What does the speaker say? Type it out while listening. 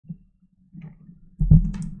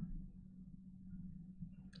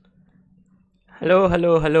Hello,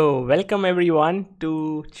 hello, hello. Welcome everyone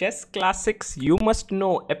to Chess Classics You Must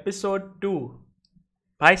Know episode 2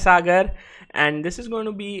 by Sagar, and this is going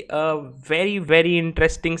to be a very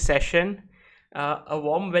interesting session. A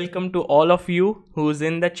warm welcome to all of you who's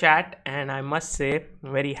in the chat, and I must say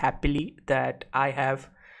very happily that I have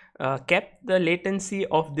kept the latency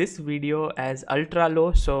of this video as ultra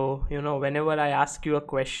low, so whenever I ask you a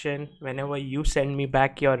question, whenever you send me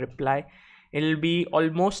back your reply, it'll be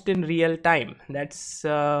almost in real time. That's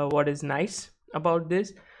what is nice about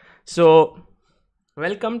this. So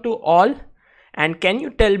welcome to all, and can you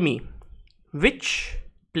tell me which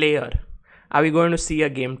player are we going to see a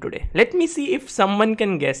game today? Let me see if someone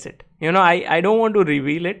can guess it. I don't want to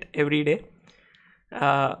reveal it every day.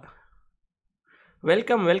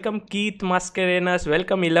 Welcome Keith Mascarenas,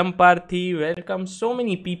 welcome Ilam Parthi, welcome so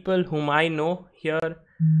many people whom I know here.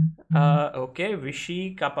 Okay,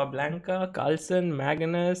 Vichy, Capablanca, Carlson,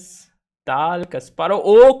 Magnus, Tal, Kasparov.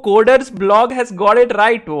 Oh, Coder's blog has got it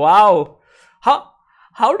right. Wow.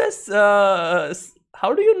 How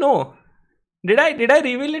do you know? Did I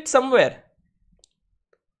reveal it somewhere?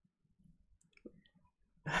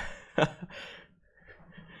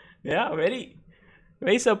 Yeah,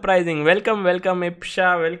 very surprising. Welcome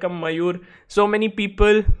Ipsha, welcome Mayur. So many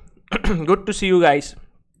people. Good to see you guys.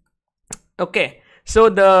 Okay, so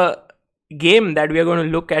the game that we are going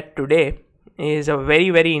to look at today is a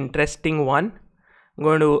very interesting one. I'm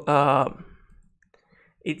going to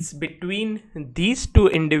it's between these two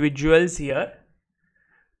individuals here.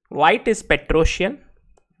 White is Petrosian,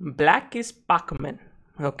 black is Pachman.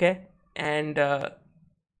 Okay, and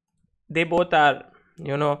they both are,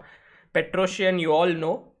 Petrosian, you all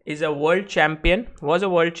know, is a world champion, was a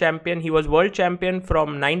world champion. He was world champion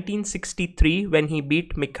from 1963 when he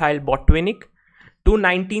beat Mikhail Botvinnik to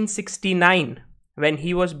 1969 when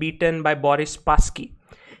he was beaten by Boris Spassky.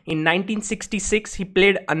 In 1966, he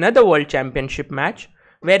played another world championship match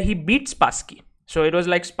where he beat Spassky. So it was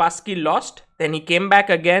like Spassky lost, then he came back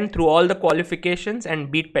again through all the qualifications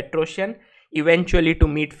and beat Petrosian, eventually to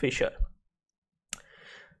meet Fischer.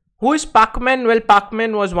 Who is Pachman? Well,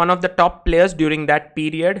 Pachman was one of the top players during that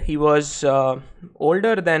period. He was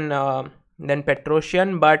older than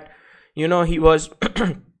Petrosian, but he was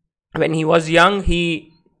when he was young,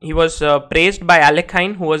 he was praised by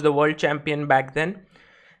Alekhine, who was the world champion back then,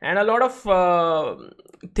 and a lot of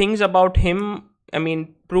things about him,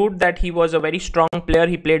 proved that he was a very strong player.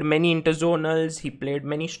 He played many interzonals, he played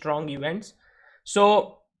many strong events.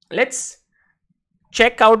 So let's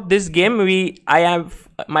check out this game. I have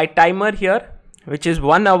my timer here, which is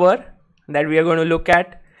 1 hour that we are going to look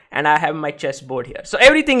at, and I have my chessboard here. So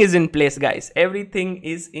everything is in place, guys. Everything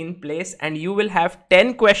is in place, and you will have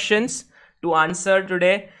 10 questions to answer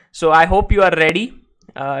today. So I hope you are ready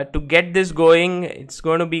to get this going. It's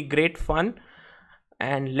going to be great fun.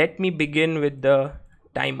 And let me begin with the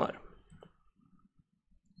timer.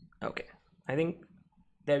 Okay, I think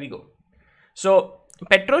there we go. So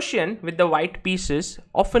Petrosian with the white pieces,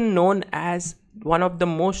 often known as one of the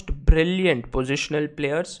most brilliant positional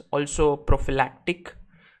players, also prophylactic.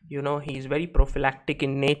 He's very prophylactic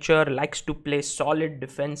in nature, likes to play solid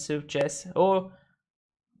defensive chess. Oh,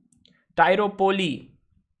 Tyropoli,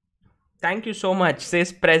 thank you so much,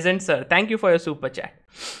 says present sir. Thank you for your super chat.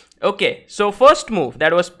 Okay, so first move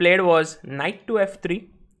that was played was knight to f3.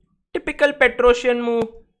 Typical Petrosian move,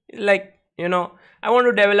 like, I want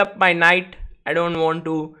to develop my knight. I don't want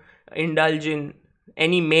to indulge in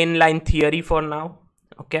any mainline theory for now.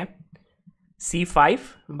 Okay, c5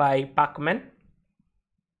 by Pachman,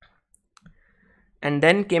 and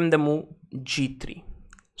then came the move g3.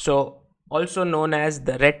 So also known as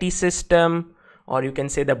the Reti system, or you can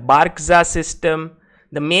say the Barkza system.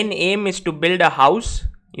 The main aim is to build a house.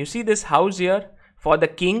 You see this house here for the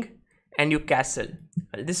king, and you castle.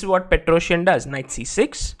 Well, this is what Petrosian does. Knight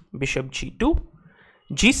c6, bishop g2,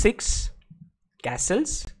 g6,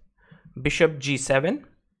 castles, bishop g7,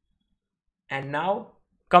 and now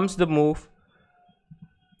comes the move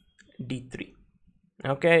d3.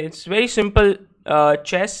 Okay, it's very simple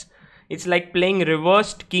chess. It's like playing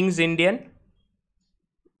reversed King's Indian.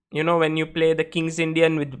 When you play the King's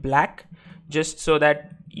Indian with black, just so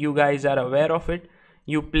that you guys are aware of it,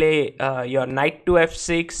 you play your knight to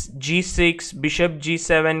f6, g6, bishop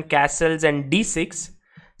g7, castles, and d6.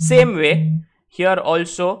 Same way, here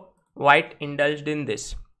also white indulged in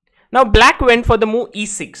this. Now black went for the move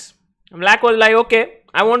e6. Black was like, okay,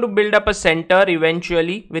 I want to build up a center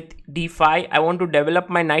eventually with d5. I want to develop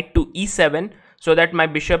my knight to e7 so that my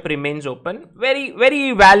bishop remains open.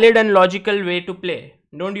 Very valid and logical way to play.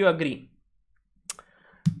 Don't you agree?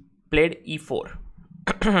 Played e4.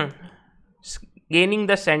 Gaining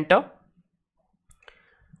the center.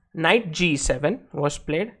 knight g7 was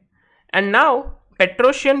played, and now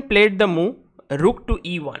Petrosian played the move rook to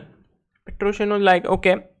e1. Petrosian was like,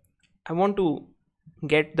 okay, I want to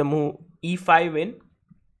get the move e5 in.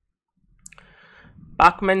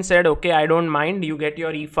 Pachman said, okay, I don't mind, you get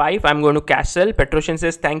your e5, I'm going to castle. Petrosian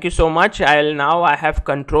says, thank you so much, I have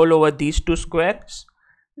control over these two squares.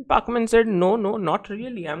 Pachman said, no, not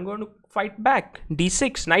really, I'm going to fight back.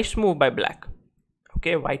 d6, nice move by black.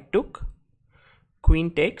 Okay, white took, queen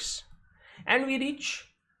takes, and we reach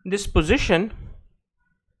this position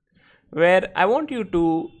where I want you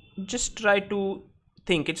to just try to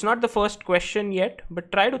think. It's not the first question yet,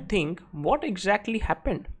 but try to think what exactly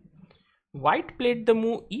happened. White played the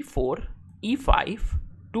move e4, e5,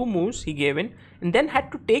 two moves he gave in, and then had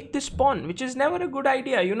to take this pawn, which is never a good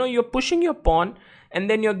idea. You know, you're pushing your pawn and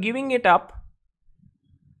then you're giving it up.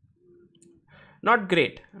 Not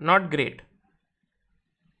great, not great.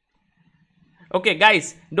 Okay,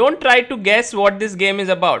 guys, don't try to guess what this game is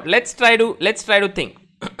about. Let's try to think.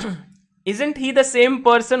 Isn't he the same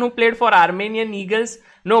person who played for Armenian Eagles?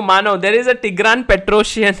 No, Mano, there is a Tigran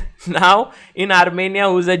Petrosian now in Armenia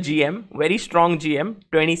who's a GM, very strong GM,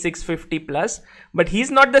 2650 plus. But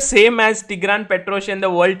he's not the same as Tigran Petrosian,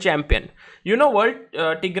 the world champion. You know what?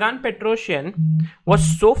 Tigran Petrosian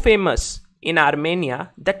was so famous in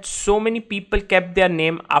Armenia that so many people kept their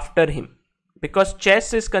name after him. Because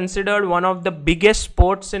chess is considered one of the biggest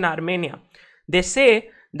sports in Armenia. They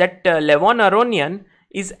say that Levon Aronian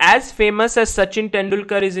is as famous as Sachin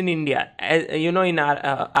Tendulkar is in India, in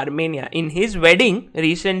Armenia. In his wedding,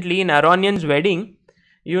 recently in Aronian's wedding,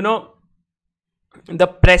 you know, the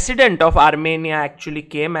president of Armenia actually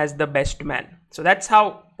came as the best man. So that's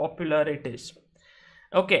how popular it is.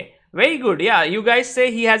 Okay, very good. Yeah, you guys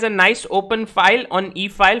say he has a nice open file on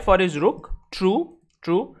e-file for his rook. True,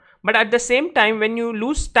 true. But at the same time, when you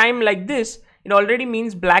lose time like this, it already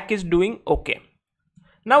means black is doing okay.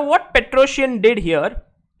 Now what Petrosian did here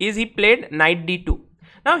is he played knight d2.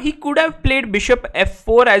 Now he could have played bishop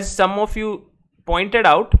f4 as some of you pointed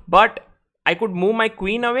out, but I could move my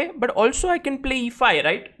queen away, but also I can play e5,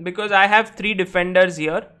 right? Because I have three defenders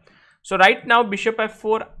here. So right now bishop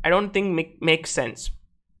f4 I don't think makes sense.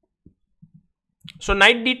 So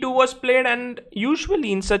knight d2 was played, and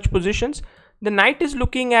usually in such positions the knight is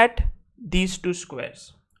looking at these two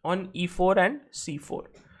squares on e4 and c4.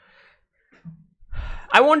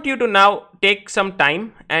 I want you to now take some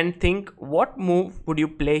time and think what move would you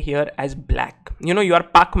play here as black. You know, you are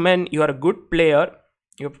Pachman, you are a good player.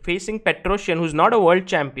 You're facing Petrosian, who's not a world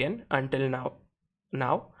champion until now.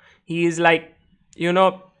 Now he is like, you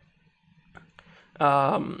know,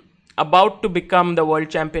 about to become the world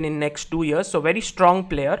champion in next 2 years. So very strong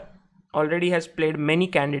player, already has played many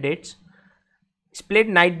candidates. He's played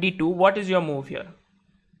knight d2. What is your move here?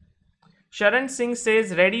 Sharan Singh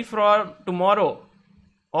says, ready for tomorrow.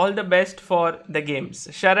 All the best for the games.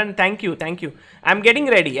 Sharan, thank you, thank you. I'm getting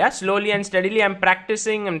ready, yeah, slowly and steadily. I'm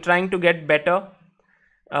practicing, I'm trying to get better.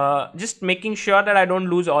 Just making sure that I don't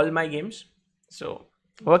lose all my games. So,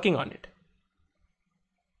 working on it.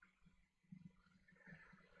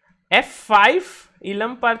 F5,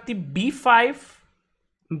 Ilam Parthi, B5,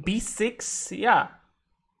 B6, yeah.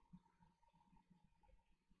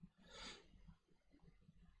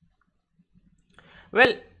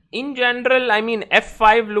 Well, in general, I mean,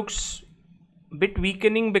 f5 looks a bit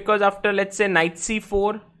weakening because after, let's say, knight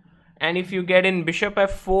c4, and if you get in bishop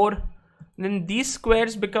f4, then these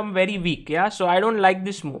squares become very weak, yeah? So I don't like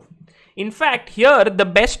this move. In fact, here, the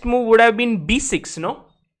best move would have been b6, no?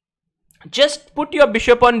 Just put your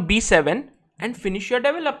bishop on b7 and finish your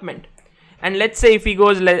development. And let's say if he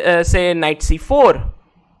goes, say, knight c4,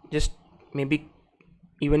 just maybe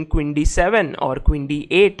even queen d7 or queen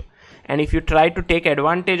d8. And if you try to take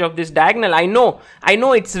advantage of this diagonal, I know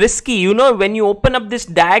it's risky. You know, when you open up this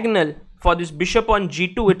diagonal for this bishop on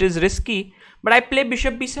g2, it is risky. But I play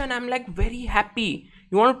bishop b7, I'm like very happy.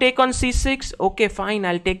 You want to take on c6? Okay, fine,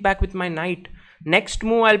 I'll take back with my knight. Next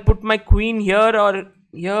move, I'll put my queen here or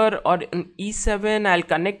in e7, I'll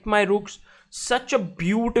connect my rooks. Such a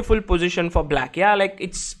beautiful position for black. Yeah, like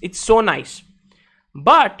it's so nice.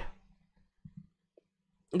 But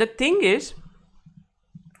the thing is,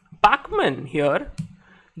 Pachman here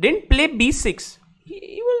didn't play b6.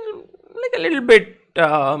 He was like a little bit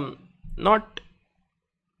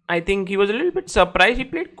I think he was a little bit surprised. He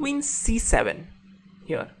played queen c7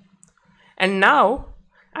 here. And now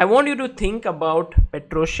I want you to think about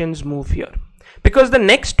Petrosian's move here, because the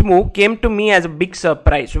next move came to me as a big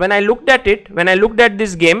surprise. When I looked at it, when I looked at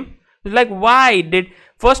this game, it was like, why did,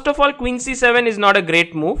 first of all, queen c7 is not a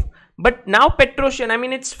great move. But now Petrosian, I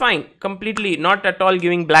mean, it's fine, completely, not at all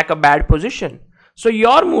giving black a bad position. So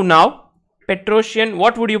your move now, Petrosian,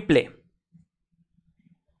 what would you play?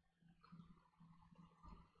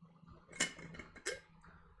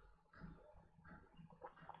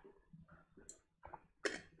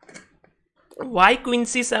 Why queen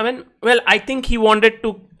c7? Well, I think he wanted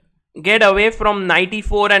to get away from knight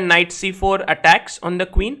e4 and knight c4 attacks on the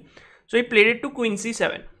queen. So he played it to queen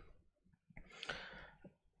c7.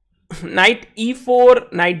 Knight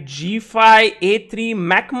e4, knight g5, a3,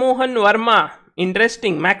 McMohan Verma.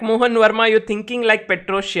 Interesting. McMohan Verma, you're thinking like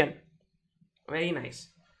Petrosian. Very nice.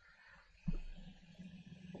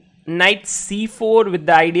 Knight c4 with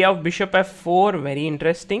the idea of bishop f4. Very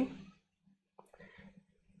interesting.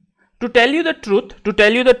 To tell you the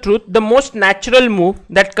truth, the most natural move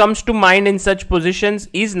that comes to mind in such positions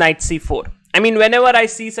is knight c4. I mean, whenever I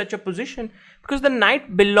see such a position, because the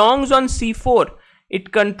knight belongs on c4,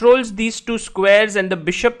 it controls these two squares and the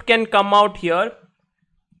bishop can come out here.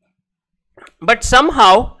 But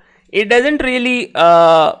somehow, it doesn't really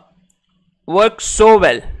work so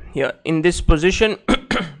well here in this position.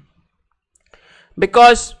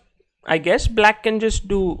 Because I guess black can just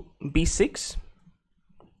do b6.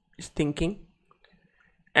 Thinking,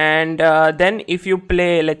 and then if you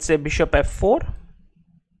play, let's say, bishop f4,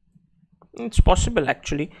 it's possible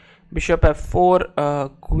actually. Bishop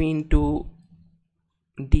f4, queen to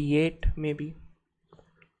d8 maybe.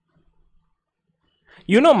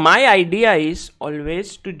 You know, my idea is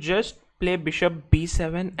always to just play bishop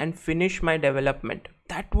b7 and finish my development.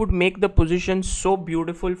 That would make the position so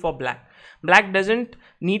beautiful for black. Black doesn't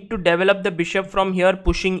need to develop the bishop from here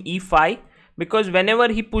pushing e5, because whenever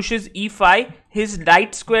he pushes e5, his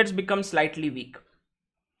right squares become slightly weak.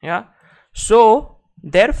 Yeah. So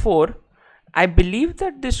therefore, I believe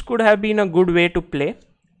that this could have been a good way to play.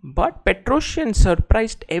 But Petrosian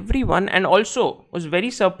surprised everyone, and also was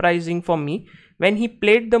very surprising for me when he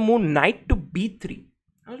played the move knight to b3.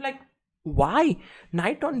 I was like, why?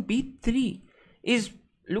 Knight on b3 is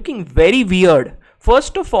looking very weird.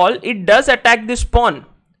 First of all, it does attack this pawn.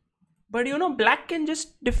 But you know, black can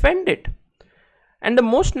just defend it. And the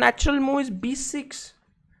most natural move is b6.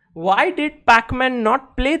 Why did Pachman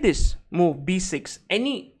not play this move b6?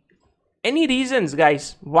 Any reasons,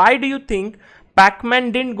 guys? Why do you think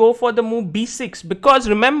Pachman didn't go for the move b6? Because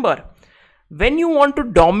remember, when you want to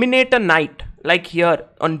dominate a knight, like here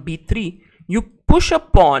on b3, you push a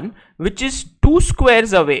pawn which is 2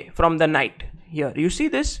 squares away from the knight. Here, you see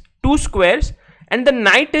this? 2 squares, and the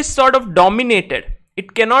knight is sort of dominated.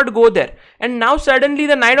 It cannot go there. And now suddenly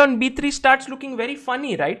the knight on b3 starts looking very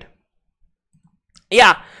funny, right?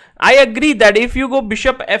 Yeah, I agree that if you go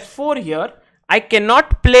bishop f4 here, I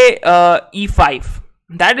cannot play e5.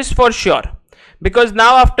 That is for sure. Because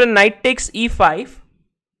now after knight takes e5,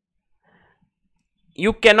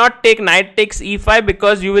 you cannot take knight takes e5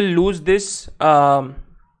 because you will lose this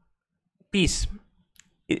piece.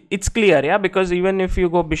 It's clear, yeah? Because even if you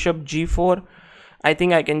go bishop g4, I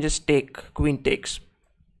think I can just take queen takes.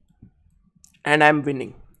 And I'm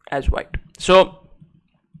winning as white. So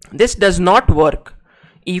this does not work,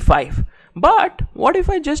 e5. But what if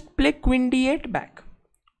I just play queen d8 back?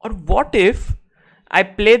 Or what if I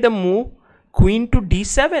play the move queen to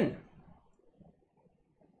d7?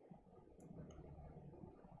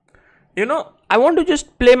 You know, I want to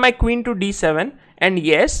just play my queen to d7, and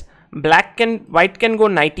yes, white can go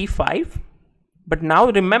knight e5. But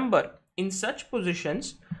now remember, in such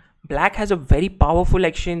positions, black has a very powerful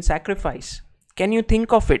exchange sacrifice. Can you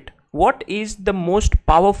think of it? What is the most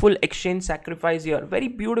powerful exchange sacrifice here? Very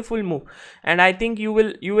beautiful move, and I think you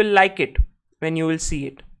will like it when you will see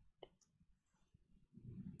it.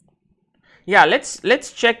 Yeah,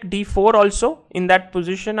 let's check d4 also in that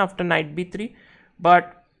position after knight b3.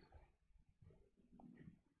 But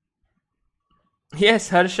yes,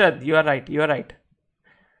 Harshad, you are right. You are right.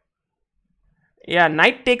 Yeah,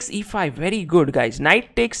 knight takes e5. Very good, guys.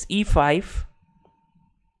 Knight takes e5.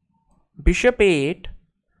 Bishop a8.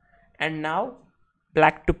 And now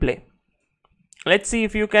black to play. Let's see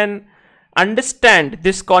if you can understand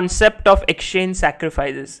this concept of exchange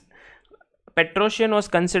sacrifices. Petrosian was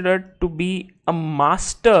considered to be a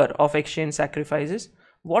master of exchange sacrifices.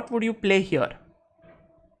 What would you play here?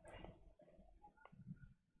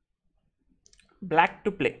 Black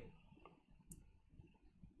to play.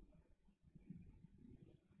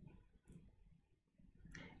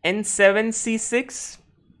 n7 c6.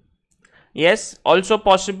 Yes, also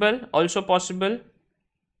possible,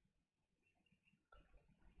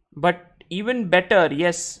 but even better,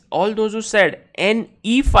 yes, all those who said n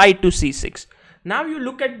e5 to c6. Now you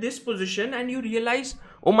look at this position and you realize,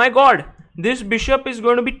 oh my god, this bishop is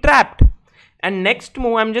going to be trapped. And next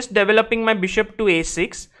move, I'm just developing my bishop to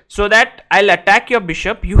a6. so that I'll attack your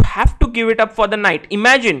bishop, you have to give it up for the knight.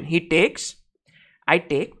 Imagine he takes, I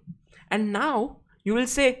take, and now you will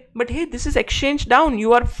say, but hey, this is exchange down.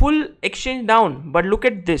 You are full exchange down. But look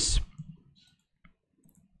at this.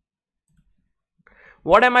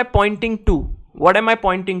 What am I pointing to? What am I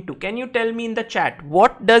pointing to? Can you tell me in the chat?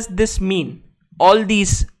 What does this mean? All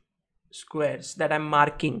these squares that I'm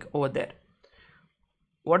marking over there.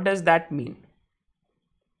 What does that mean?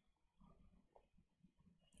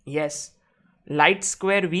 Yes. Light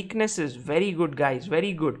square weaknesses. Very good, guys.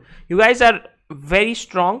 Very good. You guys are very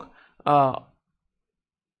strong.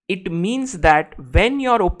 It means that when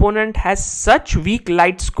your opponent has such weak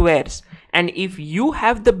light squares, and if you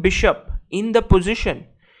have the bishop in the position,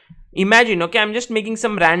 imagine, okay, I'm just making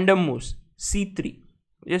some random moves. C3,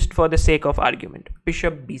 just for the sake of argument.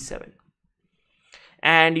 Bishop B7.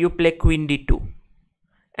 And you play Queen D2.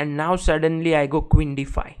 And now suddenly I go Queen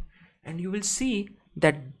D5. And you will see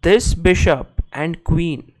that this bishop and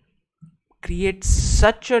queen creates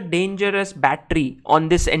such a dangerous battery on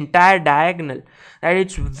this entire diagonal that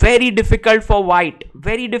it's very difficult for white.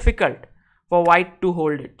 Very difficult for white to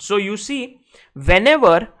hold it. So you see,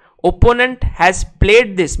 whenever opponent has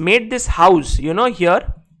played this, made this house, you know,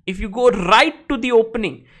 here, if you go right to the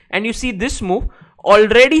opening and you see this move,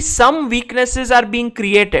 already some weaknesses are being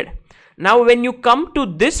created. Now when you come to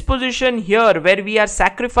this position here where we are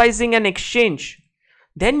sacrificing an exchange,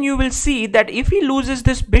 then you will see that if he loses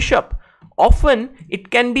this bishop, often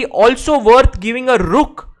it can be also worth giving a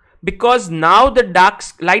rook, because now the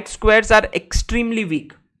light squares are extremely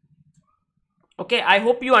weak. Okay, I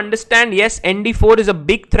hope you understand. Yes, ND4 is a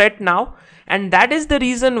big threat now, and that is the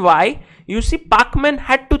reason why you see Pachman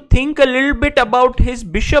had to think a little bit about his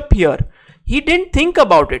bishop here. He didn't think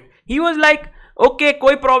about it. He was like, okay,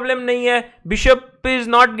 koi problem nahi hai. Bishop is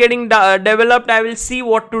not getting developed. I will see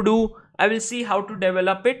what to do. I will see how to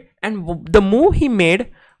develop it. And the move he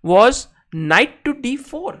made was knight to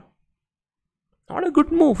d4. Not a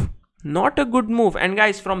good move. Not a good move. And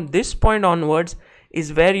guys, from this point onwards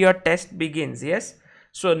is where your test begins. Yes.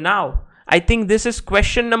 So now I think this is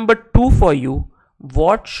question number 2 for you.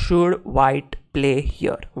 What should white play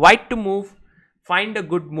here? White to move. Find a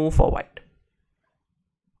good move for white.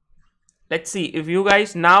 Let's see if you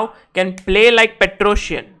guys now can play like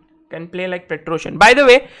Petrosian. By the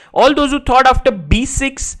way, all those who thought after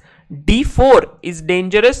b6, d4 is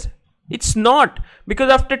dangerous, it's not. Because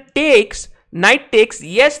after takes, knight takes,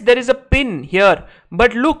 yes, there is a pin here.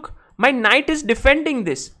 But look, my knight is defending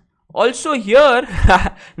this. Also here,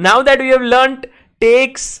 now that we have learnt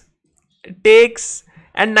takes,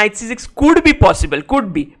 and knight c6 could be possible,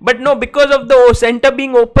 could be. But no, because of the center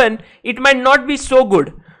being open, it might not be so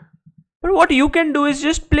good. But what you can do is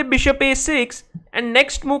just play bishop a6 and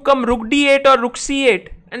next move come rook d8 or rook c8,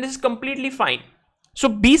 and this is completely fine. So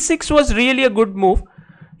b6 was really a good move.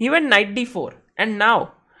 Even knight d4. And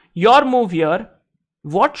now your move here,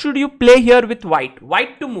 what should you play here with white?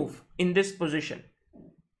 White to move in this position.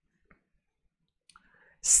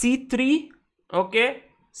 c3, okay,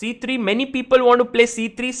 c3, many people want to play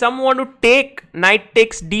c3, some want to take knight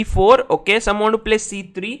takes d4, okay, some want to play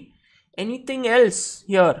c3. Anything else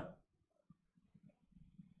here?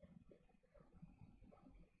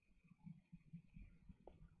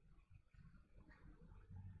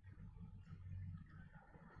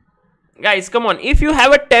 Guys, come on. If you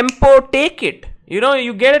have a tempo, take it. You know,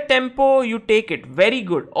 you get a tempo, you take it. Very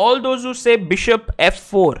good. All those who say bishop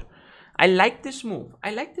f4. I like this move.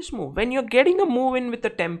 I like this move. When you're getting a move in with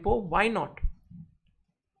a tempo, why not?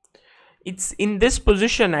 It's in this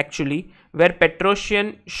position actually where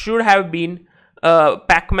Petrosian should have been,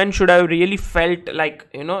 Pachman should have really felt like,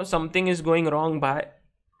 you know, something is going wrong.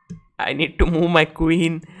 I need to move my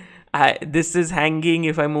queen. This is hanging.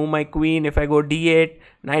 If I move my queen, if I go d8,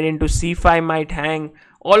 knight into c5 might hang.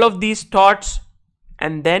 All of these thoughts,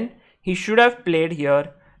 and then he should have played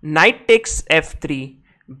here knight takes f3,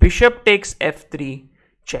 bishop takes f3,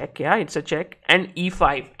 check, yeah, it's a check, and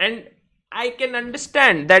e5. And I can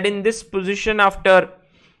understand that in this position after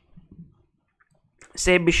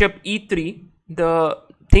say bishop e3, the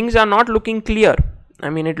things are not looking clear.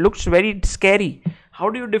 I mean, it looks very scary.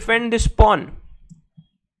 How do you defend this pawn?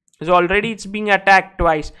 So already it's being attacked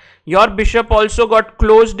twice. Your bishop also got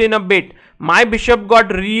closed in a bit. My bishop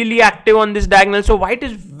got really active on this diagonal. So white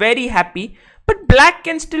is very happy. But black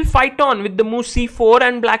can still fight on with the move c4.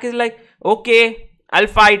 And black is like, okay, I'll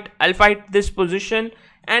fight this position.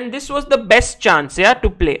 And this was the best chance, yeah,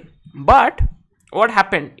 to play. But what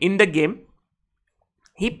happened in the game?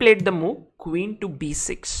 He played the move queen to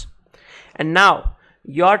b6. And now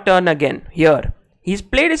your turn again here. He's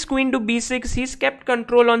played his queen to b6. He's kept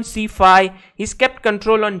control on c5. He's kept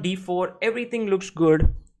control on d4. Everything looks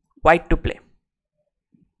good. White to play.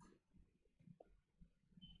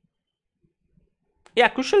 Yeah,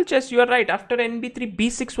 Kushal Chess, you are right. After nb3,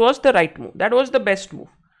 b6 was the right move. That was the best move.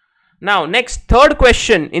 Now, next, third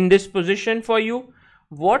question in this position for you.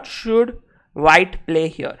 What should white play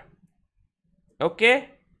here? Okay.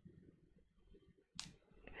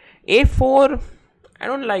 a4. I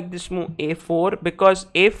don't like this move a4 because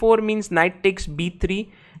a4 means knight takes b3.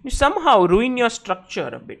 You somehow ruin your structure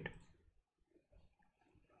a bit.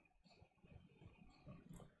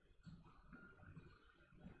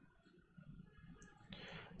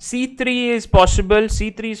 c3 is possible.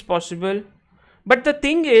 c3 is possible. But the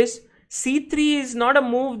thing is, c3 is not a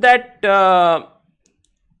move that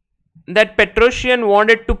that Petrosian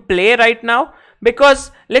wanted to play right now,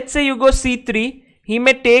 because let's say you go c3, he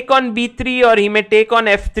may take on b3 or he may take on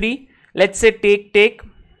f3. Let's say take.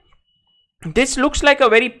 This looks like a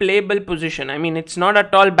very playable position. I mean, it's not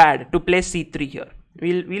at all bad to play c3 here.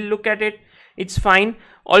 We'll look at it. It's fine.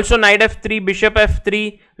 Also, knight f3, bishop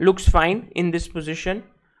f3 looks fine in this position.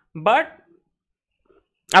 But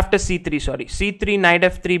after c3, sorry, c3, knight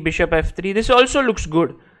f3, bishop f3, this also looks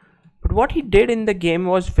good. But what he did in the game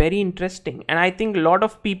was very interesting, and I think a lot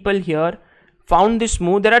of people here found this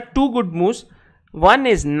move. There are two good moves. One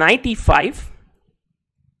is knight e5.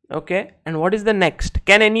 Okay, and what is the next?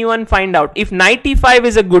 Can anyone find out? If knight e5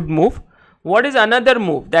 is a good move, what is another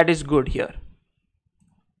move that is good here?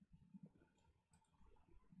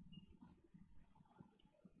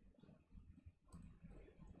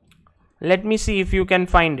 Let me see if you can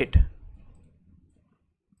find it.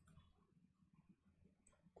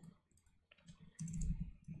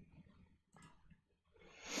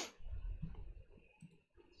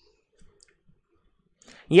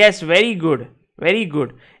 Yes, very good. Very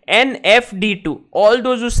good. Nfd2. All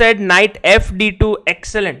those who said knight fd2,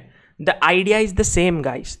 excellent. The idea is the same,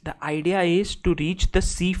 guys. The idea is to reach the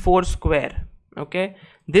c4 square. Okay.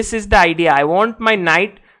 This is the idea. I want my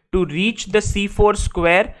knight to reach the c4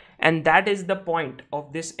 square, and that is the point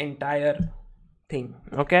of this entire thing.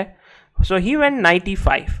 Okay. So he went knight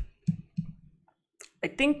e5. I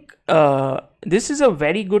think this is a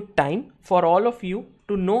very good time for all of you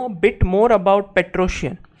to know a bit more about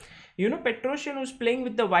Petrosian. You know, Petrosian, who's playing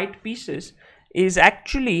with the white pieces, is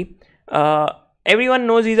actually, everyone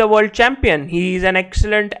knows he's a world champion. He is an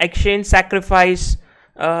excellent exchange sacrificer.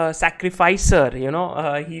 You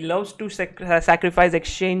know, he loves to sacrifice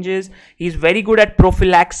exchanges. He's very good at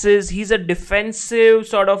prophylaxis. He's a defensive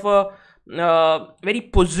sort of a very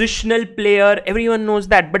positional player. Everyone knows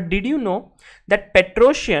that. But did you know that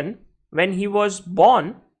Petrosian, when he was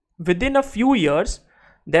born, within a few years,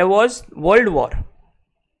 there was World War.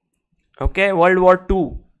 Okay, World War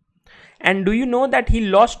II. And do you know that he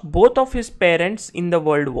lost both of his parents in the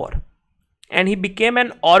World War? And he became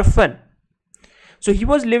an orphan. So he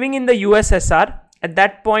was living in the USSR. At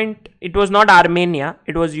that point, it was not Armenia,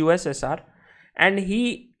 it was USSR. And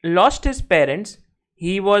he lost his parents.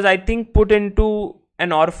 He was, I think, put into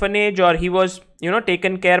an orphanage, or he was, you know,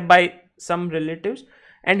 taken care by some relatives.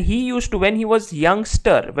 And he used to, when he was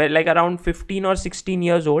youngster, like around 15 or 16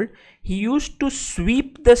 years old, he used to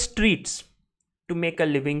sweep the streets to make a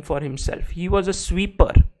living for himself. He was a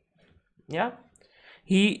sweeper. Yeah.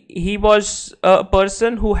 He was a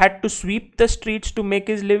person who had to sweep the streets to make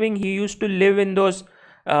his living. He used to live in those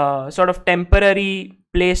sort of temporary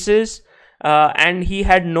places, and he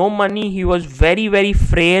had no money. He was very, very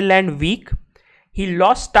frail and weak. He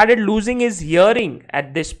started losing his hearing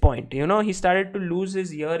at this point. You know, he started to lose his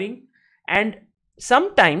hearing. And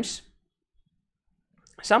sometimes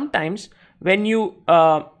when you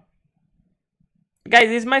guys,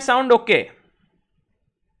 is my sound okay?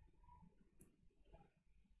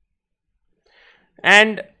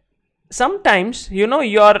 And sometimes, you know,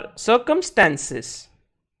 your circumstances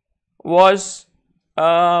was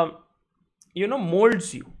you know,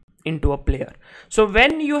 molds you into a player. So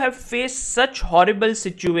when you have faced such horrible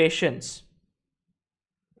situations,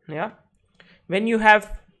 yeah, when you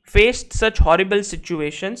have faced such horrible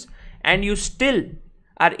situations and you still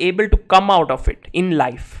are able to come out of it in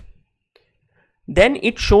life, then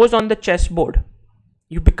it shows on the chessboard.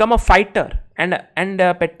 You become a fighter, and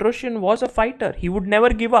Petrosian was a fighter. He would never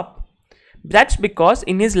give up. That's because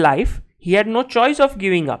in his life he had no choice of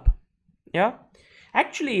giving up. Yeah,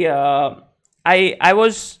 actually, I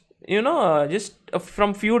was, you know, just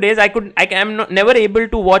from few days I am never able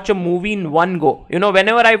to watch a movie in one go. You know,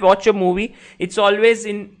 whenever I watch a movie, it's always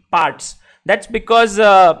in parts. That's because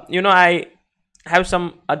you know, I have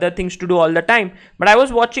some other things to do all the time. But I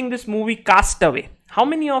was watching this movie Castaway. How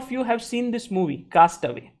many of you have seen this movie,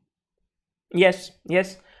 Castaway? Yes,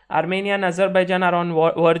 yes. Armenia and Azerbaijan are on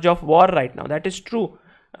verge of war right now. That is true.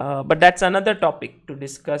 But that's another topic to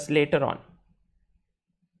discuss later on.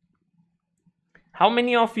 How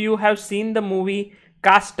many of you have seen the movie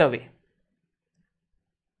Castaway?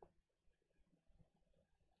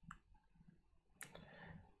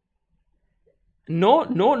 No,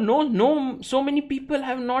 no, no, no. So many people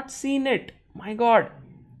have not seen it. My God.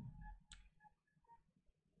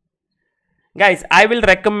 Guys, I will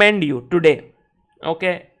recommend you today,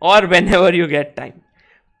 okay, or whenever you get time.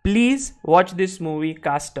 Please watch this movie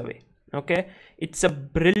Castaway. Okay, it's a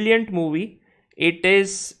brilliant movie. It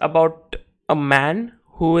is about a man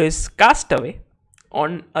who is cast away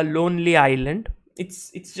on a lonely island.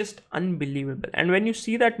 It's just unbelievable. And when you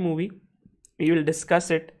see that movie, we will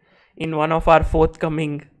discuss it in one of our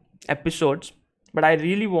forthcoming episodes. But I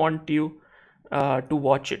really want you to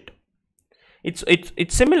watch it.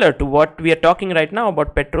 It's similar to what we are talking right now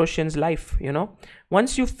about Petrosian's life.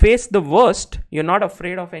 Once you face the worst, you're not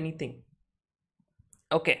afraid of anything.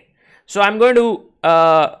 Okay, so I'm going to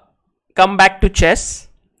come back to chess.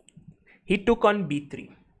 He took on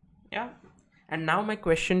b3. Yeah, and now my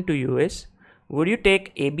question to you is, would you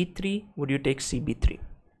take ab3? Would you take cb3?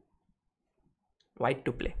 White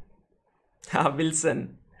to play.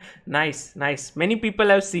 Wilson, nice. Many people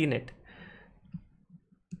have seen it.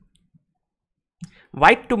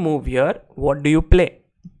 White to move here. What do you play?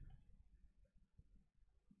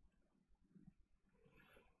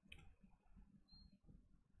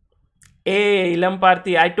 Ilam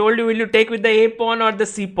Parthi, I told you, will you take with the a pawn or the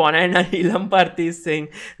c pawn? And Ilam Parthi is saying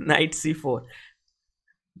knight c4.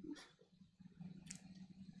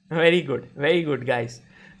 Very good, guys.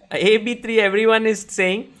 ab3, everyone is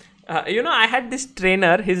saying. I had this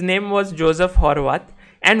trainer. His name was Joseph Horvath,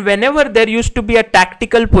 and whenever there used to be a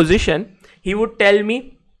tactical position, he would tell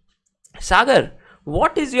me, Sagar,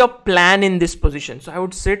 what is your plan in this position? So I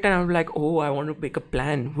would sit and I would be like, oh, I want to make a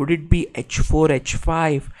plan. Would it be h4,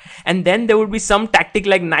 h5? And then there would be some tactic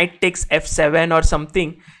like knight takes f7 or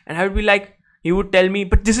something. And I would be like, he would tell me,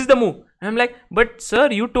 but this is the move. And I'm like, but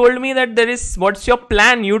sir, you told me that there is, what's your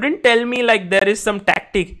plan? You didn't tell me like there is some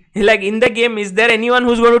tactic. Like in the game, is there anyone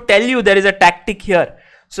who's going to tell you there is a tactic here?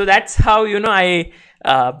 So that's how, I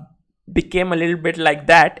became a little bit like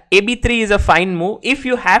that. ab3 is a fine move. If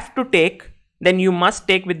you have to take, then you must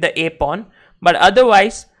take with the a pawn. But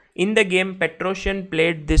otherwise, in the game, Petrosian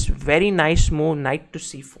played this very nice move, knight to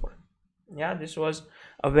c4. Yeah, this was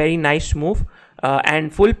a very nice move.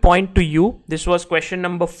 And full point to you, this was question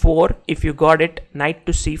number 4. If you got it, knight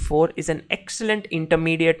to c4 is an excellent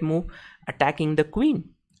intermediate move, attacking the queen.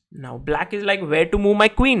 Now, black is like, where to move my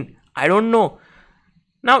queen? I don't know.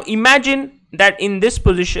 Now, imagine that in this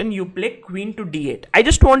position, you play queen to d8. I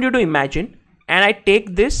just want you to imagine, and I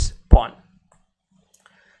take this pawn.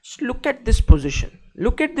 Just look at this position.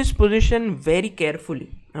 Look at this position very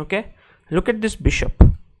carefully. Okay? Look at this bishop.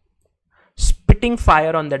 Spitting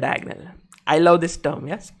fire on the diagonal. I love this term,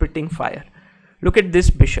 yeah? Spitting fire. Look at this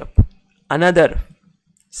bishop. Another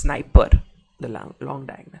sniper, the long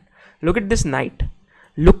diagonal. Look at this knight.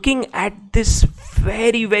 Looking at this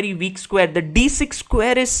very, very weak square. The d6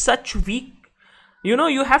 square is such weak.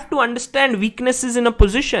 You have to understand weaknesses in a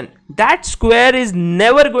position. That square is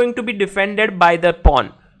never going to be defended by the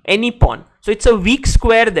pawn. Any pawn. So it's a weak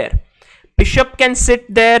square there. Bishop can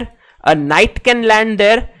sit there. A knight can land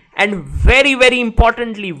there. And very, very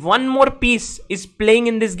importantly, one more piece is playing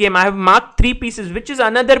in this game. I have marked 3 pieces, which is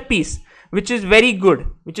another piece, which is very good.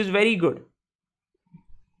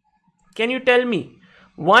 Can you tell me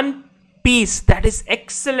one piece that is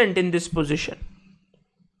excellent in this position?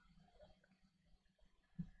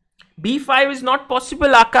 b5 is not possible,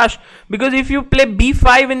 Akash, because if you play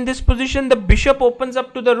b5 in this position, the bishop opens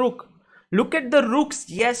up to the rook. Look at the rooks.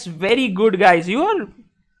 Yes, very good, guys.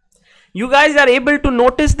 You guys are able to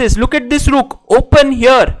notice this. Look at this rook open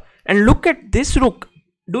here, and look at this rook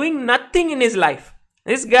doing nothing in his life.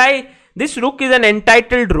 This rook is an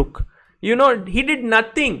entitled rook. He did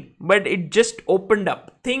nothing, but it just opened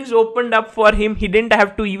up. Things opened up for him. He didn't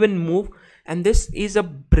have to even move. And this is a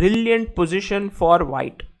brilliant position for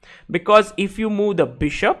white. Because if you move the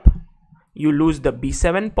bishop, you lose the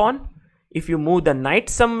b7 pawn. If you move the knight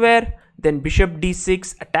somewhere, then bishop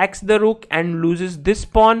d6 attacks the rook and loses this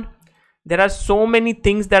pawn. There are so many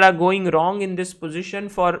things that are going wrong in this position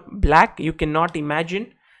for black. You cannot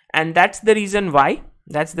imagine. And that's the reason why.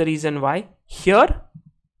 Here,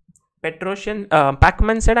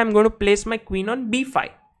 Pachman said, I'm going to place my queen on b5.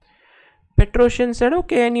 Petrosian said,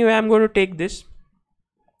 okay, anyway, I'm going to take this.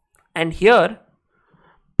 And here,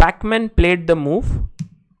 Pachman played the move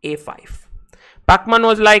a5. Pachman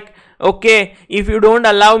was like, okay, if you don't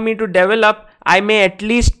allow me to develop, I may at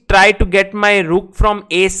least try to get my rook from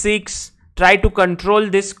a6, try to control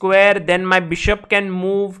this square, then my bishop can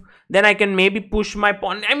move, then I can maybe push my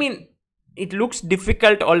pawn. I mean, it looks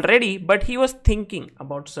difficult already, but he was thinking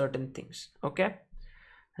about certain things. Okay.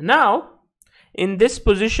 Now, in this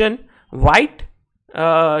position, white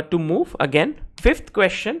to move again. Fifth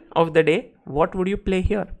question of the day. What would you play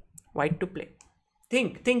here? White to play.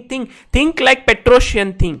 Think like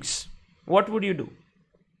Petrosian thinks. What would you do?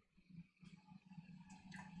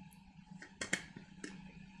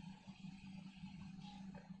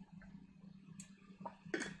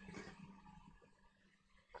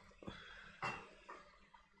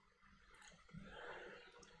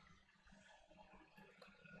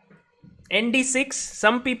 nd6.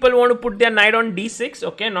 Some people want to put their knight on d6.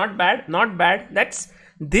 Okay, not bad, not bad.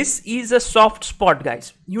 This is a soft spot,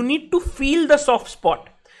 guys. You need to feel the soft spot.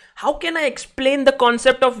 How can I explain the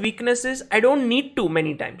concept of weaknesses? I don't need to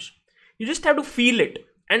many times. You just have to feel it,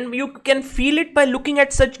 and you can feel it by looking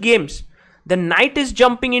at such games. The knight is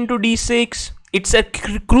jumping into d6. It's a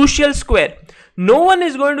crucial square. No one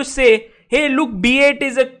is going to say, hey, look, b8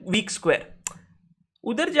 is a weak square.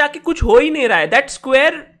 उधर जाके कुछ हो ही नहीं रहा है. That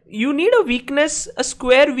square, you need a weakness, a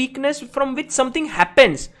square weakness from which something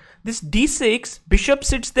happens. This d6, bishop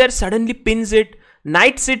sits there, suddenly pins it.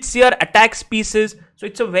 Knight sits here, attacks pieces. So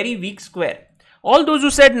it's a very weak square. All those who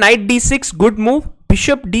said knight d6, good move.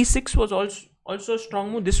 Bishop d6 was also a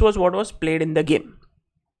strong move. This was what was played in the game.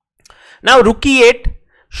 Now rook e8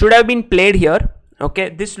 should have been played here. Okay,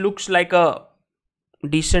 this looks like a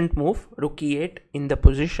decent move. Rook e8 in the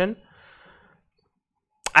position.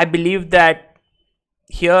 I believe that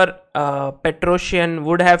here Petrosian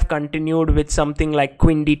would have continued with something like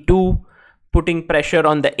queen d2, putting pressure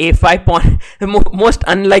on the a5 pawn. The most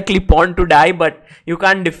unlikely pawn to die, but you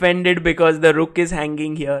can't defend it because the rook is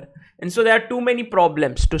hanging here. And so there are too many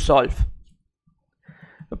problems to solve.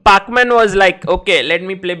 Pachman was like, okay, let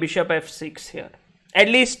me play bishop f6 here. At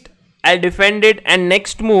least I'll defend it, and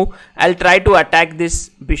next move I'll try to attack this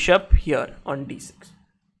bishop here on d6.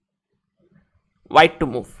 White to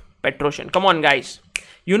move. Petrosian. Come on, guys.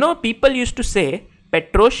 You know, people used to say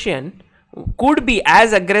Petrosian could be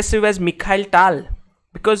as aggressive as Mikhail Tal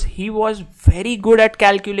because he was very good at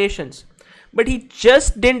calculations, but he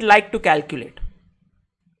just didn't like to calculate.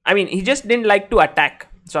 I mean, he just didn't like to attack.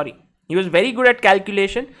 Sorry. He was very good at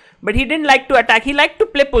calculation, but he didn't like to attack. He liked to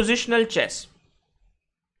play positional chess.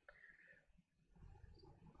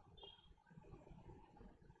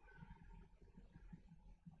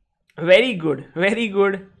 Very good. Very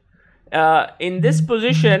good. In this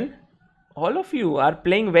position, all of you are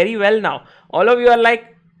playing very well now. All of you are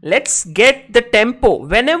like, let's get the tempo.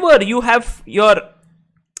 Whenever you have your,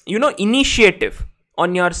 initiative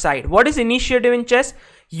on your side. What is initiative in chess?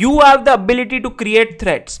 You have the ability to create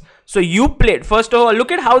threats. So you played. First of all,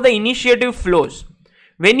 look at how the initiative flows.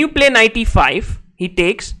 When you play knight e5, he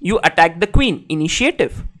takes, you attack the queen.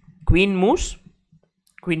 Initiative. Queen moves.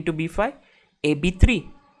 Queen to b5. A b3.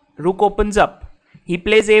 Rook opens up. He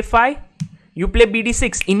plays a5. You play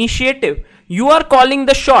bd6. Initiative. You are calling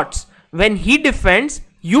the shots. When he defends,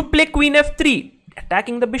 you play queen f3.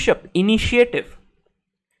 Attacking the bishop. Initiative.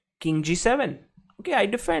 King g7. Okay, I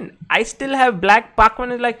defend. I still have black.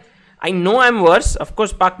 Pachman is like, I know I'm worse. Of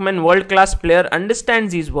course, Pachman, world-class player,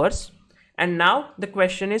 understands he's worse. And now the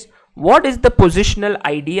question is, what is the positional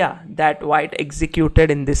idea that white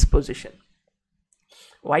executed in this position?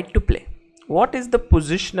 White to play. What is the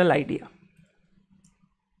positional idea?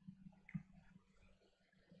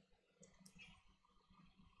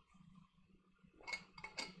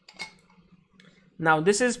 Now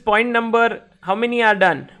this is point number, how many are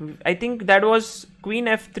done? I think that was queen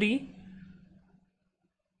f3.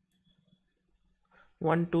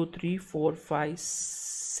 1, 2, 3, 4, 5,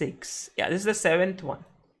 6. Yeah, this is the 7th one.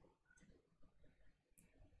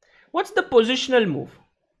 What's the positional move?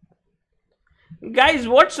 Guys,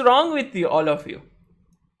 what's wrong with you, all of you?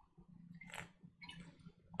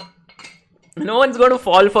 No one's going to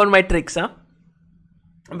fall for my tricks, huh?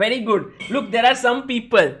 Very good. Look, there are some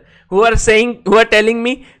people who are telling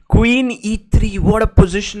me queen e3, what a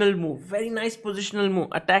positional move. Very nice positional move.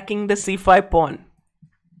 Attacking the c5 pawn.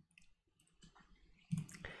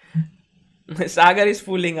 Sagar is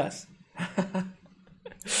fooling us.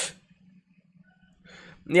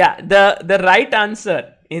 Yeah, the right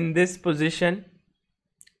answer in this position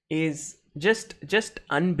is just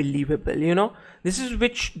unbelievable. This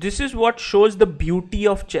is what shows the beauty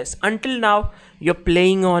of chess. Until now, you're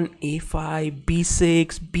playing on a5,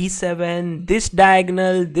 b6, b7, this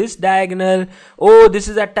diagonal. Oh, this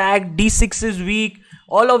is attacked, d6 is weak.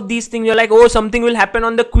 all of these things. You're like, oh, something will happen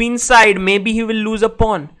on the queen side. Maybe he will lose a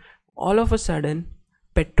pawn. All of a sudden,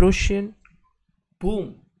 Petrosian,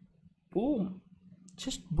 boom, boom,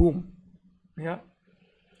 just boom. Yeah.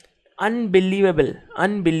 Unbelievable,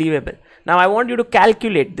 unbelievable. Now I want you to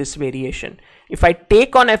calculate this variation. If I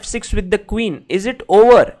take on f6 with the queen, is it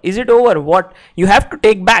over? Is it over? What? You have to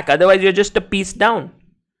take back, otherwise you're just a piece down.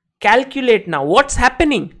 Calculate now. What's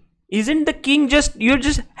happening? Isn't the king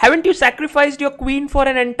haven't you sacrificed your queen for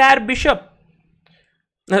an entire bishop?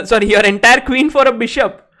 Sorry, your entire queen for a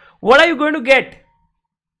bishop. What are you going to get?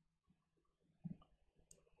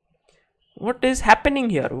 What is happening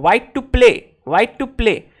here? White to play. White to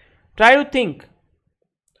play. Try to think.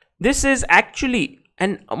 This is actually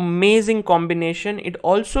an amazing combination. It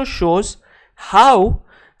also shows how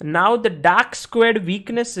now the dark squared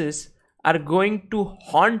weaknesses are going to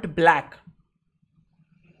haunt black.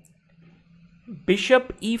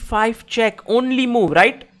 Bishop e5 check, only move,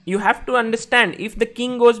 right? You have to understand, if the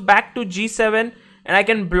king goes back to g7 and I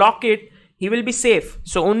can block it, he will be safe.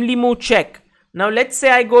 So only move check. Now let's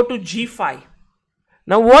say I go to g5.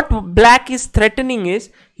 Now what black is threatening is,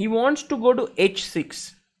 he wants to go to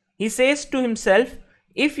h6. He says to himself,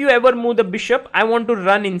 if you ever move the bishop, I want to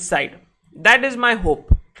run inside. That is my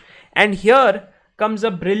hope. And here comes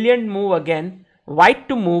a brilliant move again. White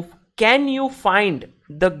to move. Can you find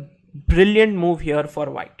the brilliant move here for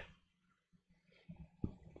white?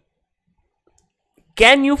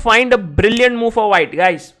 Can you find a brilliant move for white,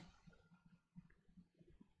 guys?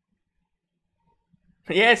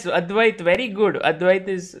 Yes, Advait, very good. Advait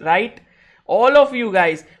is right. All of you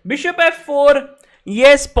guys. Bishop f4.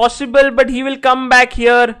 Yes, possible, but he will come back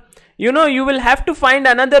here. You know, you will have to find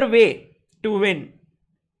another way to win.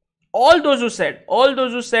 All those who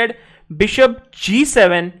said bishop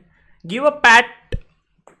g7, give a pat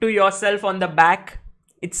to yourself on the back.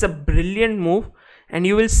 It's a brilliant move, and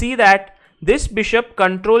you will see that this bishop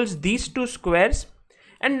controls these two squares.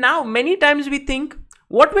 And now many times we think,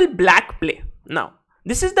 what will black play? Now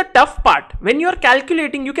this is the tough part. When you are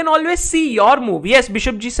calculating, you can always see your move. Yes,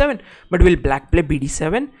 bishop g7, but will black play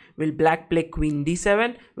bd7? Will black play queen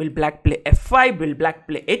d7? Will black play f5? Will black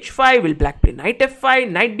play h5? Will black play knight f5,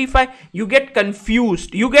 knight d5? You get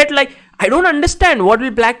confused. You get like, I don't understand. What will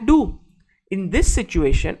black do? In this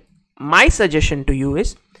situation, my suggestion to you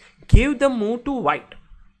is, give the move to white.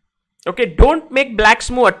 Okay, don't make black's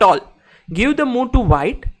move at all. Give the move to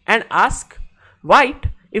white and ask white,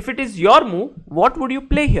 if it is your move, what would you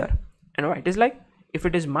play here? And white is like, if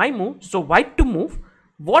it is my move, so white to move,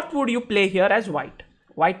 what would you play here as white?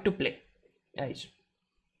 White to play. Guys,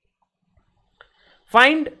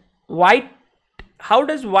 find white. How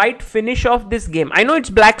does white finish off this game? I know it's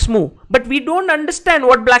black's move, but we don't understand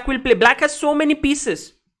what black will play. Black has so many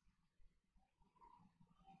pieces.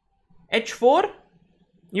 h4.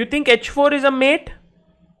 You think h4 is a mate?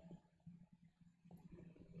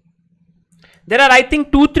 There are, I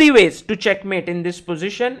think, 2-3 ways to checkmate in this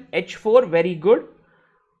position. h4, very good.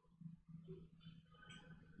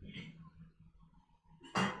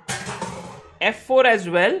 f4 as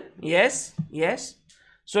well. Yes, yes.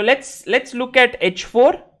 So let's look at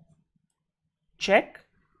h4. Check.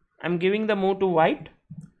 I'm giving the move to white.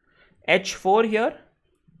 h4 here.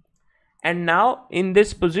 And now in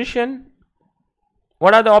this position,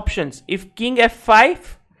 what are the options? If king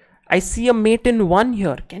f5, I see a mate in 1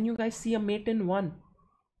 here. Can you guys see a mate in 1?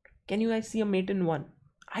 Can you guys see a mate in 1?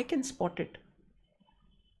 I can spot it.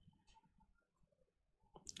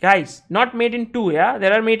 Guys, not mate in 2, yeah?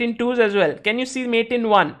 There are mate in 2s as well. Can you see mate in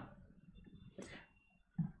 1?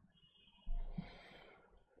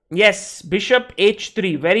 Yes, bishop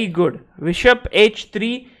h3. Very good. Bishop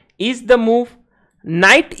h3 is the move.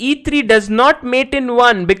 Knight e3 does not mate in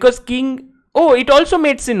 1 because king... Oh, it also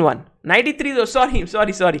mates in 1. Knight e3 though.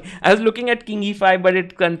 Sorry. I was looking at king e5, but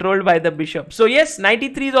it's controlled by the bishop. So yes, knight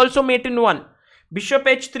e3 is also mate in 1. Bishop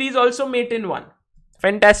h3 is also mate in 1.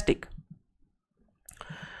 Fantastic.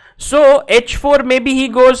 So h4, maybe he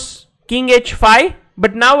goes king h5.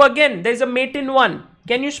 But now again, there's a mate in 1.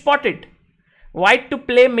 Can you spot it? White to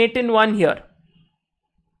play mate in 1 here.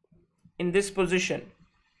 In this position.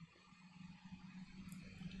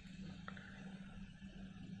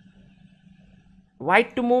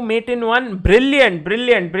 White to move mate in 1. Brilliant,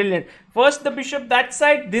 brilliant, brilliant. First the bishop that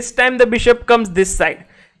side. This time the bishop comes this side.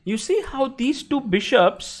 You see how these two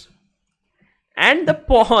bishops and the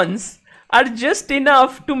pawns are just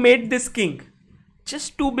enough to mate this king.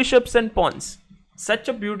 Just two bishops and pawns. Such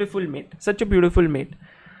a beautiful mate. Such a beautiful mate.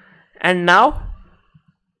 And now,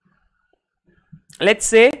 let's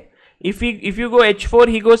say if you go h4,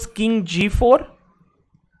 he goes king g4.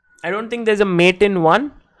 I don't think there's a mate in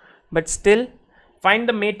 1, but still, Find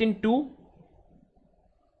the mate in 2.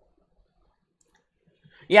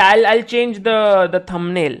 Yeah, I'll change the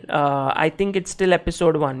thumbnail. I think it's still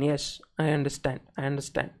episode 1. Yes, I understand. I'll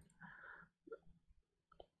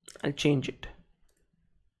change it.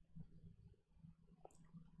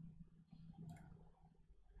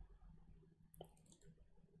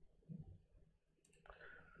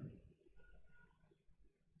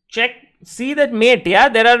 Check. See that mate. Yeah,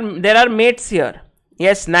 there are mates here.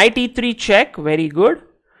 Yes, knight e3 check. Very good.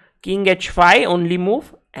 King h5 only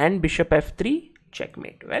move, and bishop f3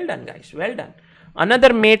 checkmate. Well done, guys. Well done.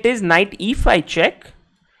 Another mate is knight e5 check,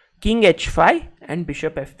 king h5, and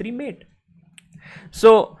bishop f3 mate.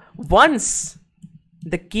 So once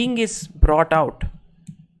the king is brought out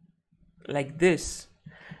like this,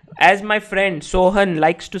 as my friend Sohan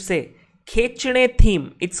likes to say, khechne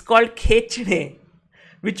theme. It's called khechne,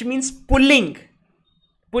 which means pulling.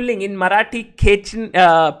 Pulling in Marathi,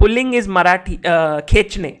 pulling is Marathi,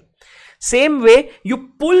 khechne. Same way,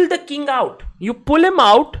 you pull the king out. You pull him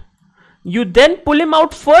out. You then pull him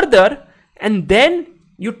out further, and then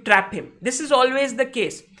you trap him. This is always the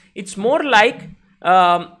case. It's more like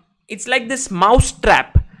it's like this mouse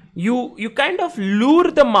trap. You kind of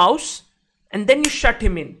lure the mouse, and then you shut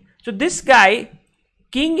him in. So this guy,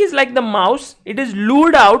 king is like the mouse. It is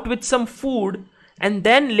lured out with some food, and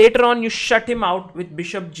then later on you shut him out with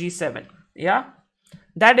bishop g7. Yeah,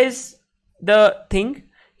 that is the thing.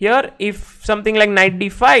 Here, if something like knight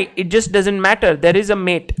d5, it just doesn't matter. There is a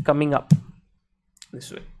mate coming up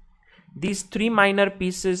this way. These 3 minor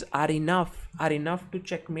pieces are enough to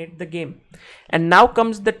checkmate the game. And now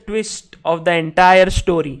comes the twist of the entire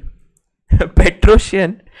story.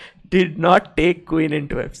 Petrosian did not take queen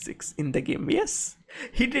into f6 in the game. Yes,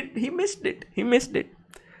 he did. He missed it.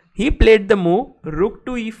 He played the move rook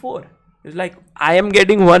to e4. It's like, I am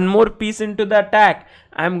getting one more piece into the attack.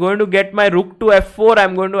 I'm going to get my rook to f4.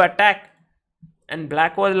 I'm going to attack. And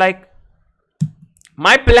black was like,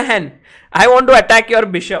 my plan. I want to attack your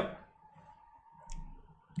bishop.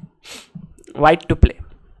 White to play.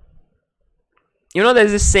 You know,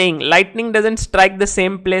 there's this saying, lightning doesn't strike the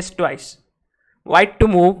same place twice. White to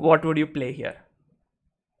move. What would you play here?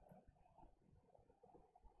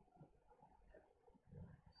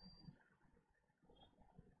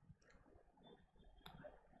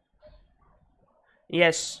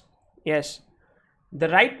 Yes, the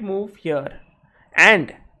right move here,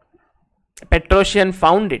 and Petrosian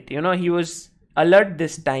found it. You know, he was alert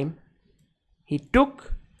this time. He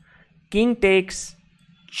took king takes,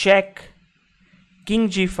 check, king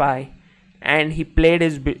g5, and he played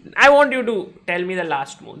his I want you to tell me the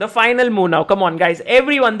last move, the final move now. Come on, guys,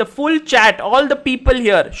 everyone, the full chat, all the people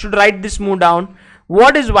here should write this move down.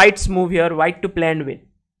 What is White's move here? White to play and win.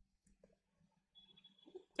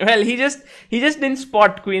 Well, he just didn't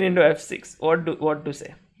spot queen into f6. What to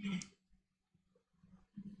say?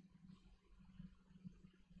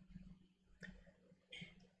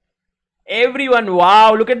 Everyone,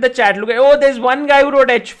 wow, look at the chat. Look at, oh, there's one guy who wrote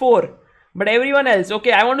h4, but everyone else.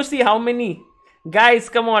 Okay, I want to see how many. Guys,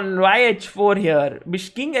 come on, why h4 here?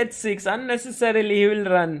 King h6, unnecessarily he will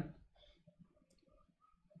run.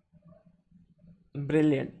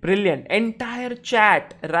 Brilliant. Entire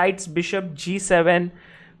chat writes bishop g7.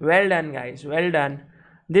 Well done, guys. Well done.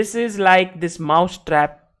 This is like this mouse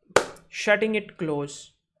trap, shutting it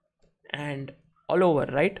close and all over,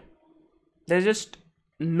 right? There's just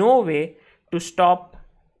no way to stop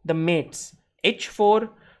the mates. h4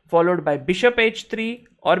 followed by bishop h3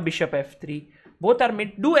 or bishop f3. Both are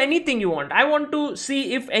mate. Do anything you want. I want to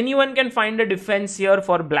see if anyone can find a defense here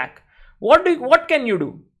for black. What can you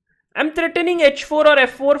do? I'm threatening h4 or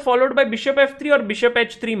f4 followed by bishop f3 or bishop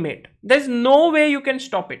h3 mate. There's no way you can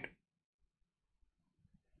stop it.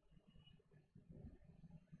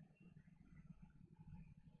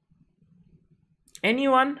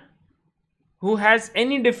 Anyone who has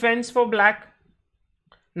any defense for black?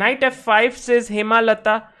 Knight f5 says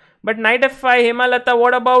Hemalata. But knight f5, Hemalata,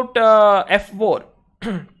 what about f4?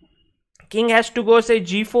 King has to go, say,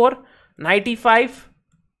 g4. Knight e5.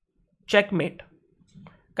 Checkmate.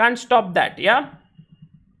 Can't stop that, yeah?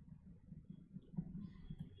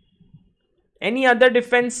 Any other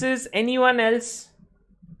defenses? Anyone else?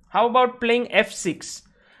 How about playing f6?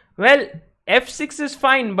 Well, f6 is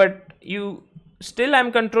fine, but you still,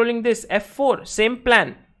 I'm controlling this. f4, same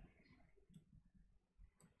plan.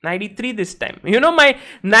 Knight e3 this time. You know, my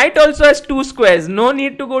knight also has 2 squares. No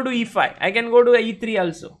need to go to e5. I can go to e3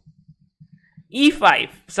 also. e5,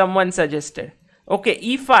 someone suggested. Okay,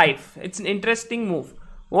 e5. It's an interesting move.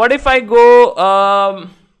 What if I go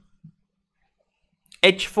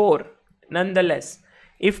h4 nonetheless?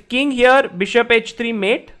 If king here, bishop h3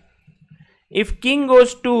 mate. If king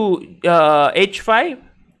goes to h5,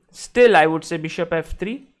 still I would say bishop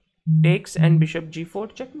f3 takes and bishop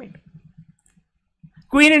g4 checkmate.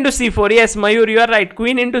 Queen into c4. Yes, Mayur, you are right.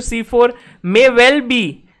 Queen into c4 may well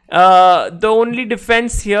be the only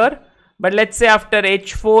defense here. But let's say after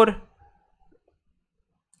h4,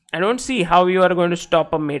 I don't see how you are going to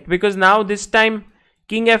stop a mate. Because now this time,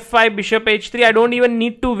 king f5, bishop h3, I don't even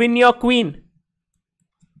need to win your queen.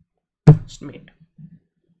 Just mate.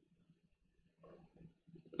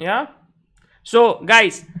 Yeah. So,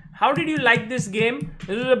 guys, how did you like this game?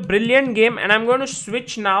 This is a brilliant game. And I'm going to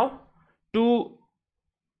switch now to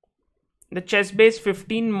the ChessBase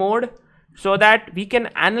 15 mode, so that we can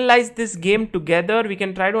analyze this game together. We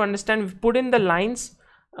can try to understand. We've put in the lines.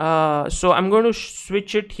 So I'm going to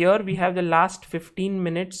switch it here. We have the last 15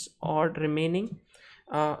 minutes odd remaining.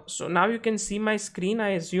 So now you can see my screen,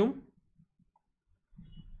 I assume.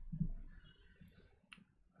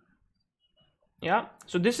 Yeah.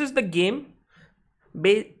 So this is the game.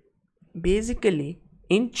 Basically,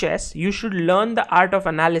 in chess, you should learn the art of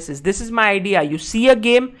analysis. This is my idea. You see a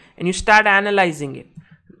game and you start analyzing it.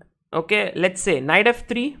 Okay, let's say knight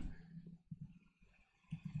f3.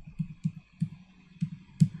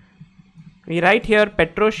 We write here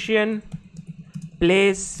Petrosian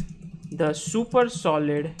plays the super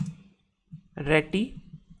solid Reti.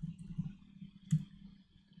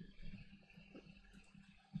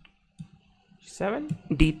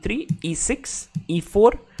 D3, e6,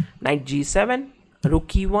 e4, knight g7, rook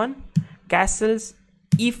e1, castles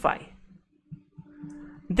e5.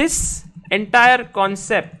 This entire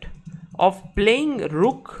concept of playing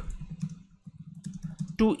rook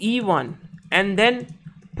to e1 and then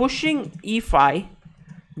pushing e5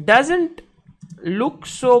 doesn't look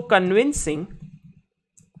so convincing,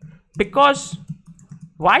 because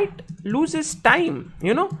white loses time.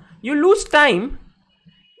 You know, you lose time,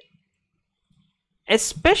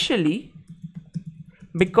 especially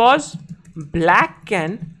because black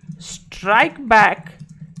can strike back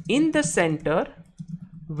in the center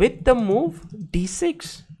with the move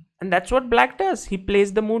d6, and that's what black does. He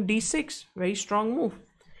plays the move d6, very strong move.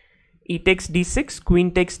 E takes d6,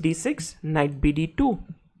 queen takes d6, knight bd2.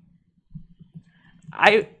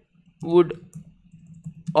 I would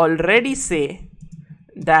already say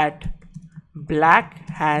that black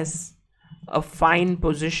has a fine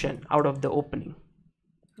position out of the opening.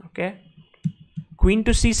 Okay, queen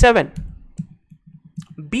to c7,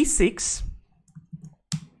 b6.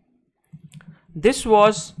 This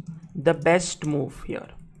was the best move here,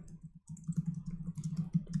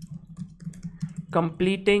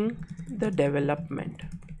 completing the development,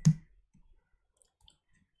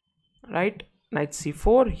 right? Knight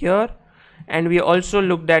c4 here, and we also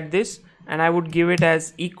looked at this, and I would give it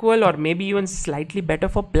as equal or maybe even slightly better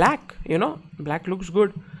for black. You know, black looks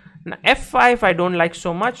good. Now f5 I don't like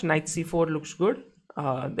so much. Knight c4 looks good.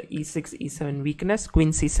 The e6 e7 weakness,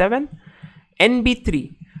 queen c7,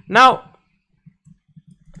 nb3. Now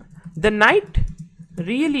the knight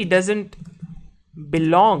really doesn't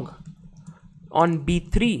belong on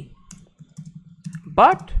b3,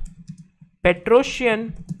 but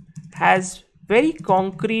Petrosian has very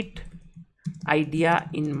concrete idea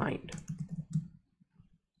in mind.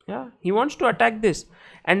 Yeah, he wants to attack this,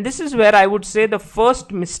 and this is where I would say the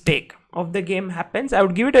first mistake of the game happens. I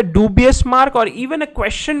would give it a dubious mark or even a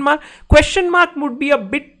question mark. Question mark would be a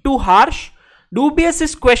bit too harsh. Dubious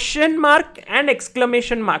is question mark and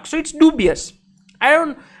exclamation mark, so it's dubious.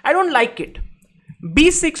 I don't like it.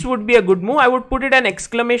 b6 would be a good move. I would put it an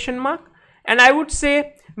exclamation mark, and I would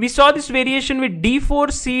say we saw this variation with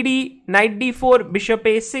d4 cd, knight d4, bishop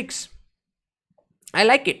a6. I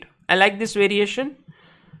like it. I like this variation.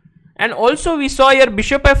 And also we saw here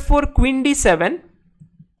bishop f4, queen d7,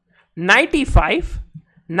 knight e5,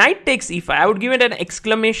 knight takes e5. I would give it an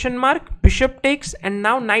exclamation mark. Bishop takes, and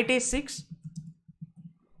now knight a6.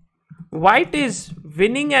 White is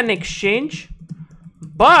winning an exchange,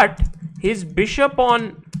 but his bishop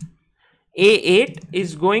on a8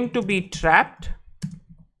 is going to be trapped,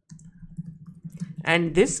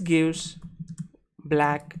 and this gives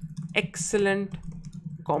black excellent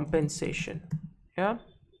compensation. Yeah,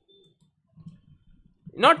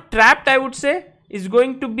 not trapped, I would say, is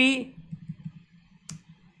going to be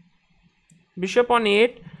bishop on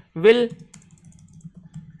a8 will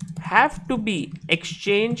have to be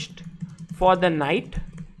exchanged for the knight,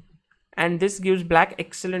 and this gives black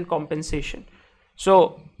excellent compensation.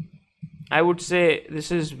 So I would say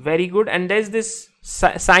this is very good, and there's this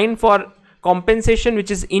sign for compensation which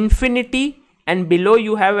is infinity, and below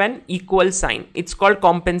you have an equal sign. It's called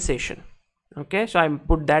compensation. Okay, so I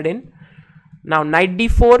put that in. Now knight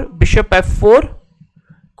d4, bishop f4,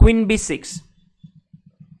 queen b6.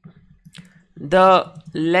 The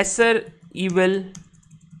lesser evil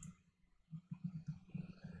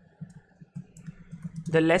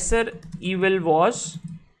was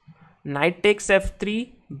knight takes f3,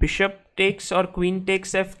 bishop takes or queen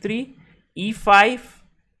takes f3, e5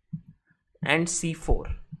 and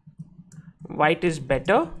c4. White is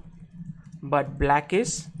better, but black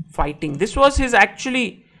is fighting. This was his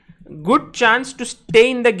actually good chance to stay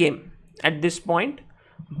in the game at this point,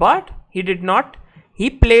 but he did not. He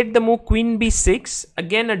played the move queen b6,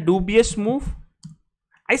 again a dubious move.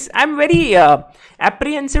 I'm very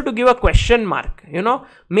apprehensive to give a question mark, you know.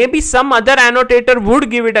 Maybe some other annotator would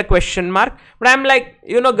give it a question mark, but I'm like,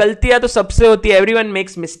 you know, galtiyan to sabse hoti hai, everyone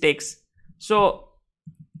makes mistakes. So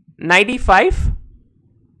knight e5,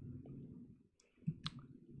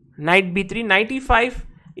 knight b3, knight e5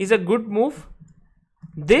 is a good move.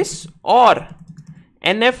 This or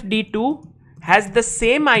nf d2 has the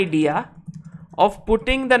same idea of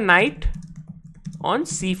putting the knight on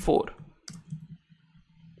c4.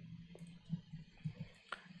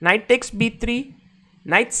 Knight takes b3,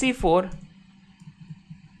 knight c4.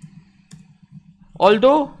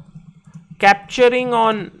 Although capturing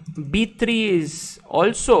on b3 is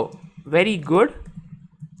also very good,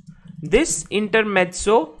 this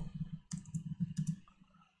intermezzo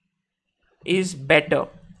is better.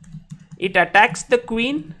 It attacks the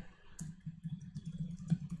queen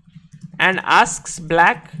and asks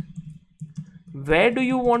black, where do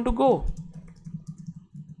you want to go?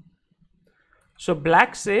 So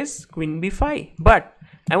black says queen b5, but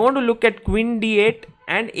I want to look at queen d8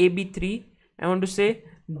 and ab3. I want to say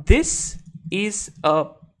this is a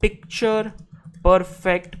picture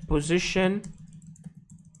perfect position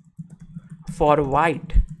for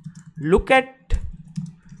white. Look at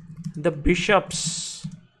the bishops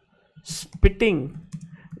spitting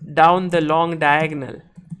down the long diagonal.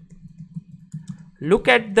 Look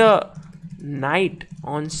at the knight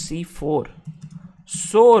on c4.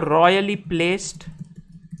 So royally placed,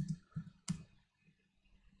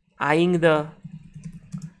 eyeing the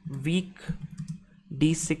weak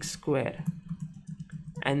d6 square,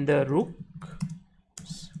 and the rook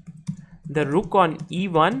on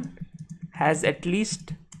e1 has at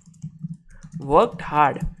least worked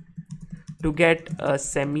hard to get a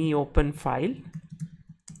semi-open file.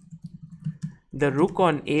 The rook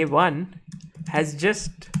on a1 has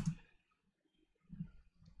just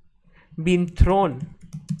been thrown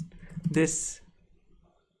this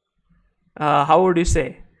how would you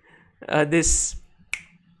say this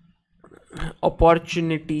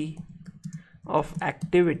opportunity of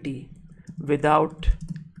activity without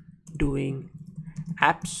doing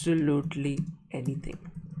absolutely anything.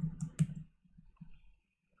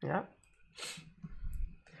 Yeah,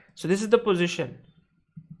 so this is the position.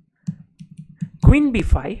 Queen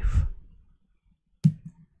b5,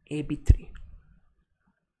 ab3.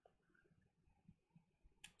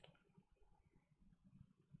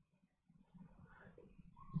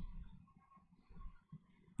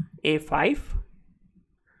 a5,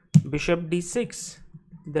 bishop d6.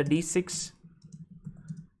 The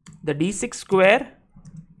d6 square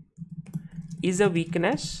is a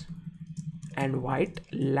weakness and white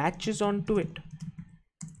latches onto it.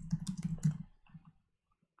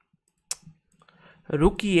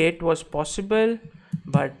 Rook e8 was possible,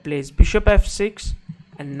 but plays bishop f6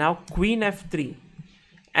 and now queen f3.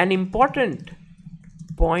 An important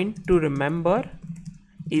point to remember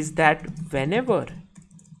is that whenever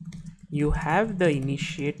you have the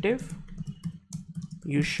initiative,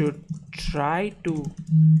 you should try to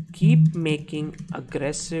keep making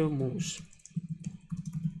aggressive moves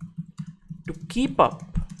to keep up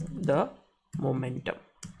the momentum.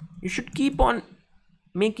 You should keep on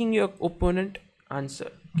making your opponent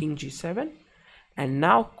answer. King g7 and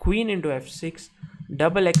now queen into f6,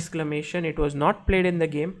 double exclamation. It was not played in the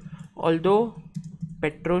game, although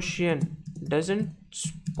Petrosian doesn't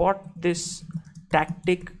spot this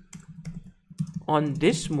tactic on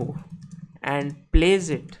this move and plays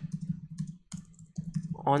it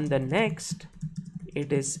on the next.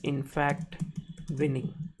 It is in fact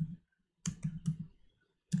winning.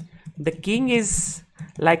 The king is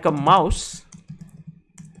like a mouse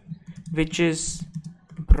which is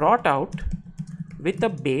brought out with a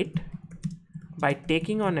bait by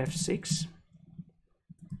taking on f6,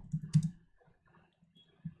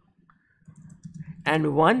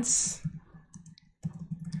 and once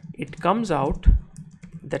it comes out,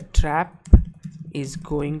 the trap is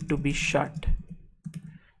going to be shut.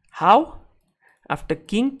 How? After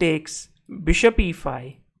king takes, bishop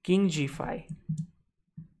e5, king g5,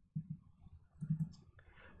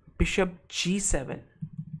 bishop g7,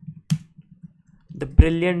 the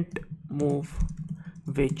brilliant move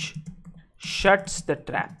which shuts the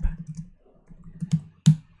trap.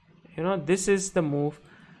 This is the move,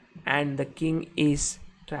 and the king is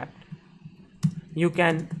trapped. You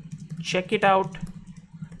can check it out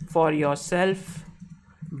for yourself,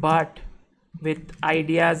 but with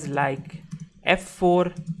ideas like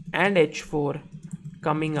f4 and h4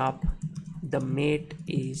 coming up, the mate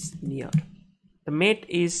is near. The mate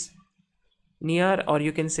is near, or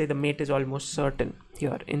you can say the mate is almost certain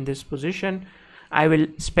here in this position. I will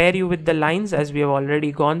spare you with the lines as we have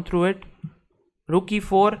already gone through it. Rook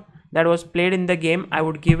e4 that was played in the game, I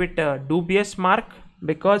would give it a dubious mark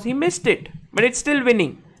because he missed it, but it's still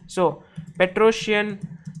winning. So Petrosian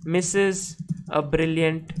misses a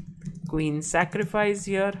brilliant queen sacrifice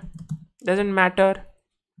here. Doesn't matter.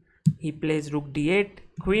 He plays rook d8,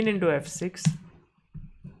 queen into f6.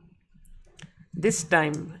 This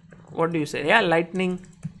time, what do you say? Yeah, lightning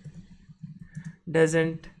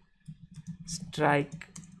doesn't strike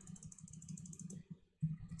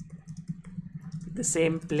the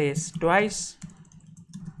same place twice.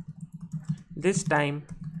 This time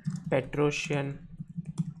Petrosian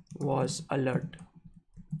was alert.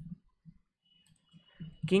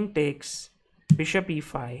 King takes, bishop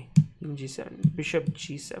e5, g7, bishop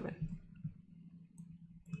g7.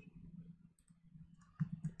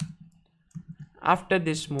 After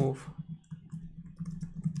this move,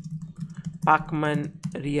 Pachman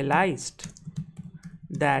realized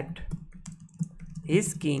that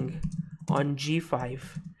his king on g5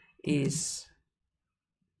 is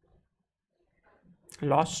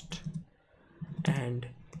lost, and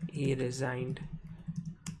he resigned.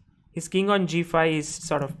 His king on g5 is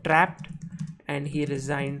sort of trapped, and he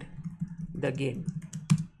resigned the game.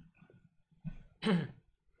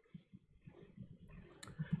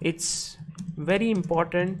 It's very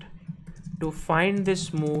important to find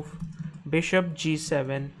this move, bishop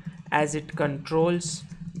g7, as it controls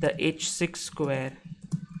the h6 square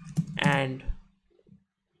and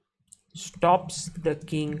stops the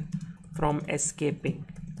king from escaping.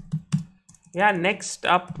 Yeah, next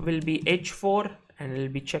up will be h4 and it will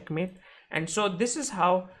be checkmate. And so this is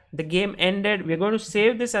how the game ended. We're going to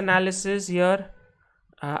save this analysis here.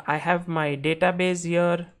 I have my database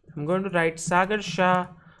here. I'm going to write Sagar Shah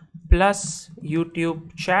plus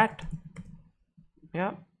YouTube chat.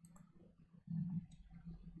 Yeah,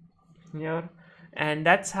 here, and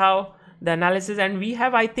that's how the analysis, and we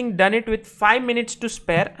have, I think, done it with 5 minutes to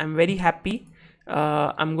spare. I'm very happy.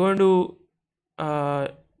 I'm going to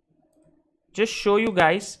just show you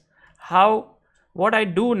guys what I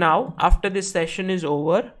do now after this session is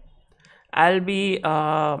over. I'll be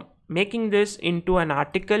making this into an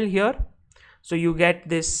article here, so you get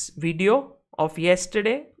this video of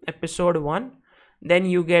yesterday, episode 1, then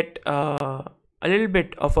you get a little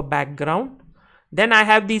bit of a background. Then I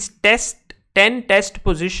have these 10 test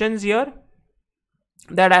positions here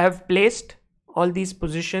that I have placed, all these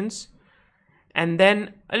positions. And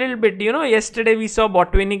then a little bit, yesterday we saw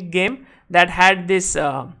Botvinnik game that had this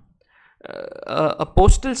a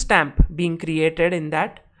postal stamp being created in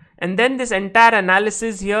that. And then this entire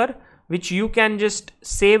analysis here, which you can just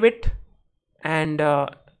save it, and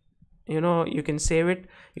you can save it.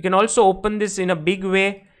 You can also open this in a big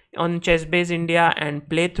way on ChessBase India and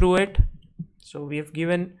play through it. So we have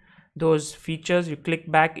given those features. You click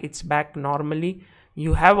back, it's back normally.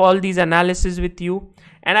 You have all these analysis with you,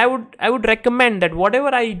 and I would recommend that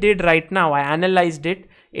whatever I did right now, I analyzed it.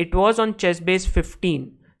 It was on ChessBase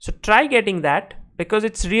 15. So try getting that, because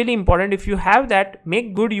it's really important. If you have that,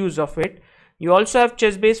 make good use of it. You also have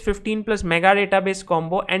ChessBase 15 plus Mega Database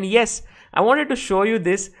combo. And yes, I wanted to show you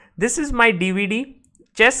this. This is my DVD,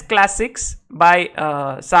 Chess Classics by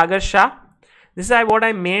Sagar Shah. This is what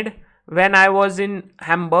I made when I was in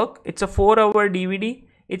Hamburg. It's a 4-hour DVD.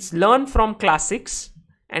 It's Learn from Classics.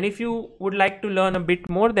 And if you would like to learn a bit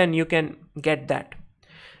more, then you can get that.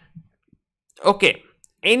 Okay.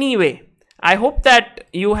 Anyway, I hope that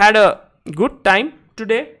you had a good time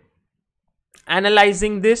today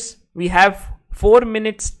analyzing this. We have 4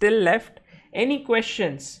 minutes still left. Any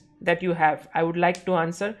questions that you have, I would like to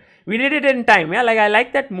answer. We did it in time. Yeah, like I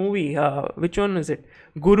like that movie. Which one is it?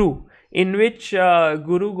 Guru, in which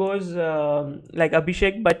Guru goes like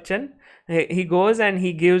Abhishek Bachchan. He goes and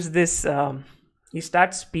he gives this. He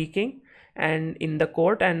starts speaking, and in the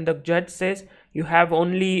court, and the judge says you have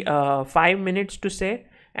only 5 minutes to say,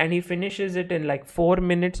 and he finishes it in like 4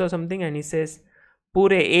 minutes or something, and he says,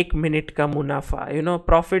 "Pure 1 minute ka munafa."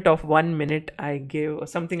 Profit of 1 minute I gave, or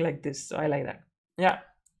something like this. So I like that. Yeah.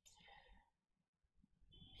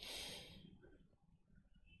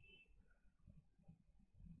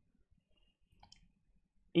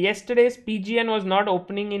 Yesterday's PGN was not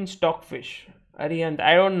opening in Stockfish. Arihant,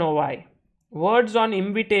 I don't know why. Words on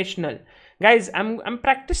invitational. Guys, I'm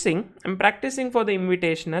practicing. I'm practicing for the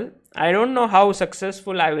invitational. I don't know how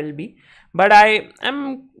successful I will be, but I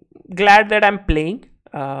am glad that I'm playing.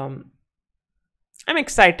 I'm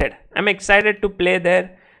excited. I'm excited to play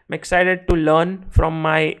there. I'm excited to learn from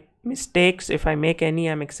my mistakes if I make any.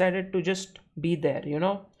 I'm excited to just be there,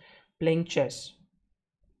 playing chess.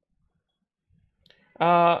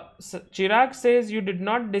 Chirag says you did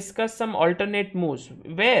not discuss some alternate moves.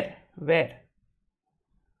 Where?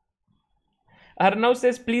 Arnav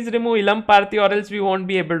says please remove Ilam Parthi or else we won't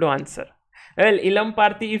be able to answer. Well, Ilam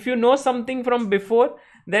Parthi, if you know something from before,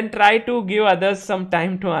 then try to give others some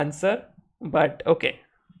time to answer. But okay.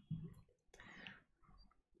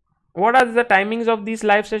 What are the timings of these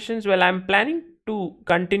live sessions? Well, I'm planning to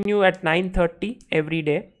continue at 9:30 every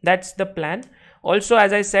day. That's the plan. Also,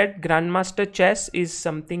 as I said, Grandmaster Chess is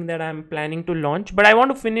something that I'm planning to launch, but I want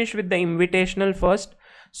to finish with the invitational first.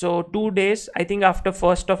 So 2 days, I think after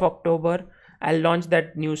 1st of October, I'll launch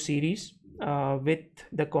that new series with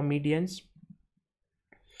the comedians.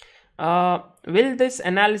 Will this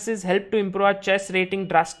analysis help to improve our chess rating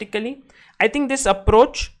drastically? I think this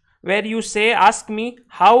approach where you say, ask me,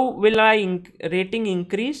 how will I rating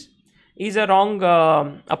increase is a wrong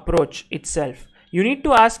approach itself. You need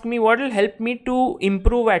to ask me what will help me to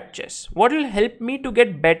improve at chess. What will help me to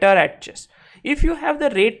get better at chess? If you have the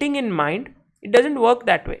rating in mind, it doesn't work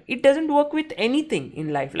that way. It doesn't work with anything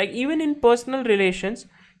in life. Like even in personal relations,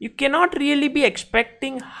 you cannot really be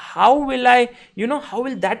expecting how will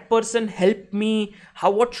that person help me?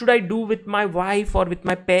 What should I do with my wife or with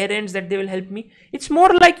my parents that they will help me? It's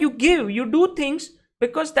more like you do things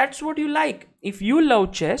because that's what you like. If you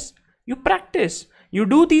love chess, you practice, you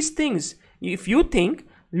do these things. If you think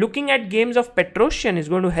looking at games of Petrosian is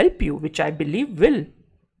going to help you, which I believe will,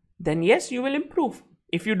 then yes, you will improve.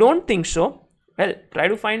 If you don't think so, well, try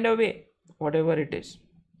to find a way, whatever it is.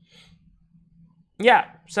 Yeah,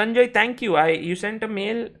 Sanjay, thank you. You sent a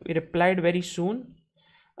mail. We replied very soon.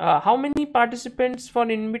 How many participants for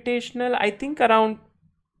invitational? I think around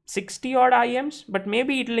 60 odd IMs, but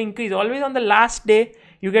maybe it will increase. Always on the last day,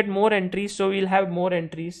 you get more entries, so we'll have more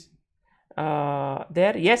entries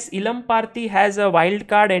there. Yes, Ilam Parthi has a wild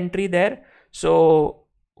card entry there, so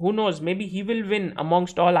who knows? Maybe he will win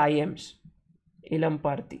amongst all IMs. Ilam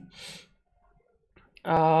Parthi.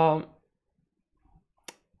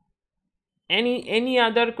 Any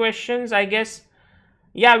other questions? I guess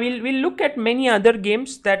yeah, we'll look at many other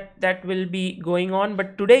games that will be going on,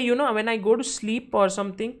 but today, when I go to sleep or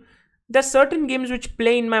something, there's certain games which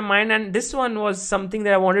play in my mind, and this one was something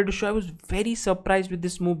that I wanted to show. I was very surprised with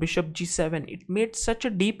this move, bishop g7. It made such a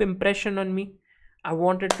deep impression on me. I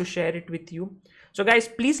wanted to share it with you. So guys,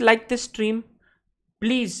 please like this stream.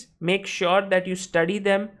 Please make sure that you study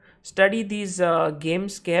them. Study these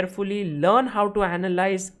games carefully, learn how to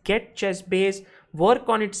analyze, get ChessBase, work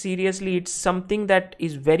on it seriously. It's something that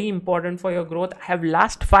is very important for your growth. I have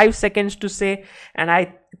last 5 seconds to say, and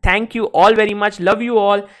I thank you all very much. Love you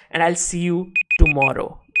all, and I'll see you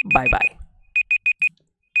tomorrow. Bye bye.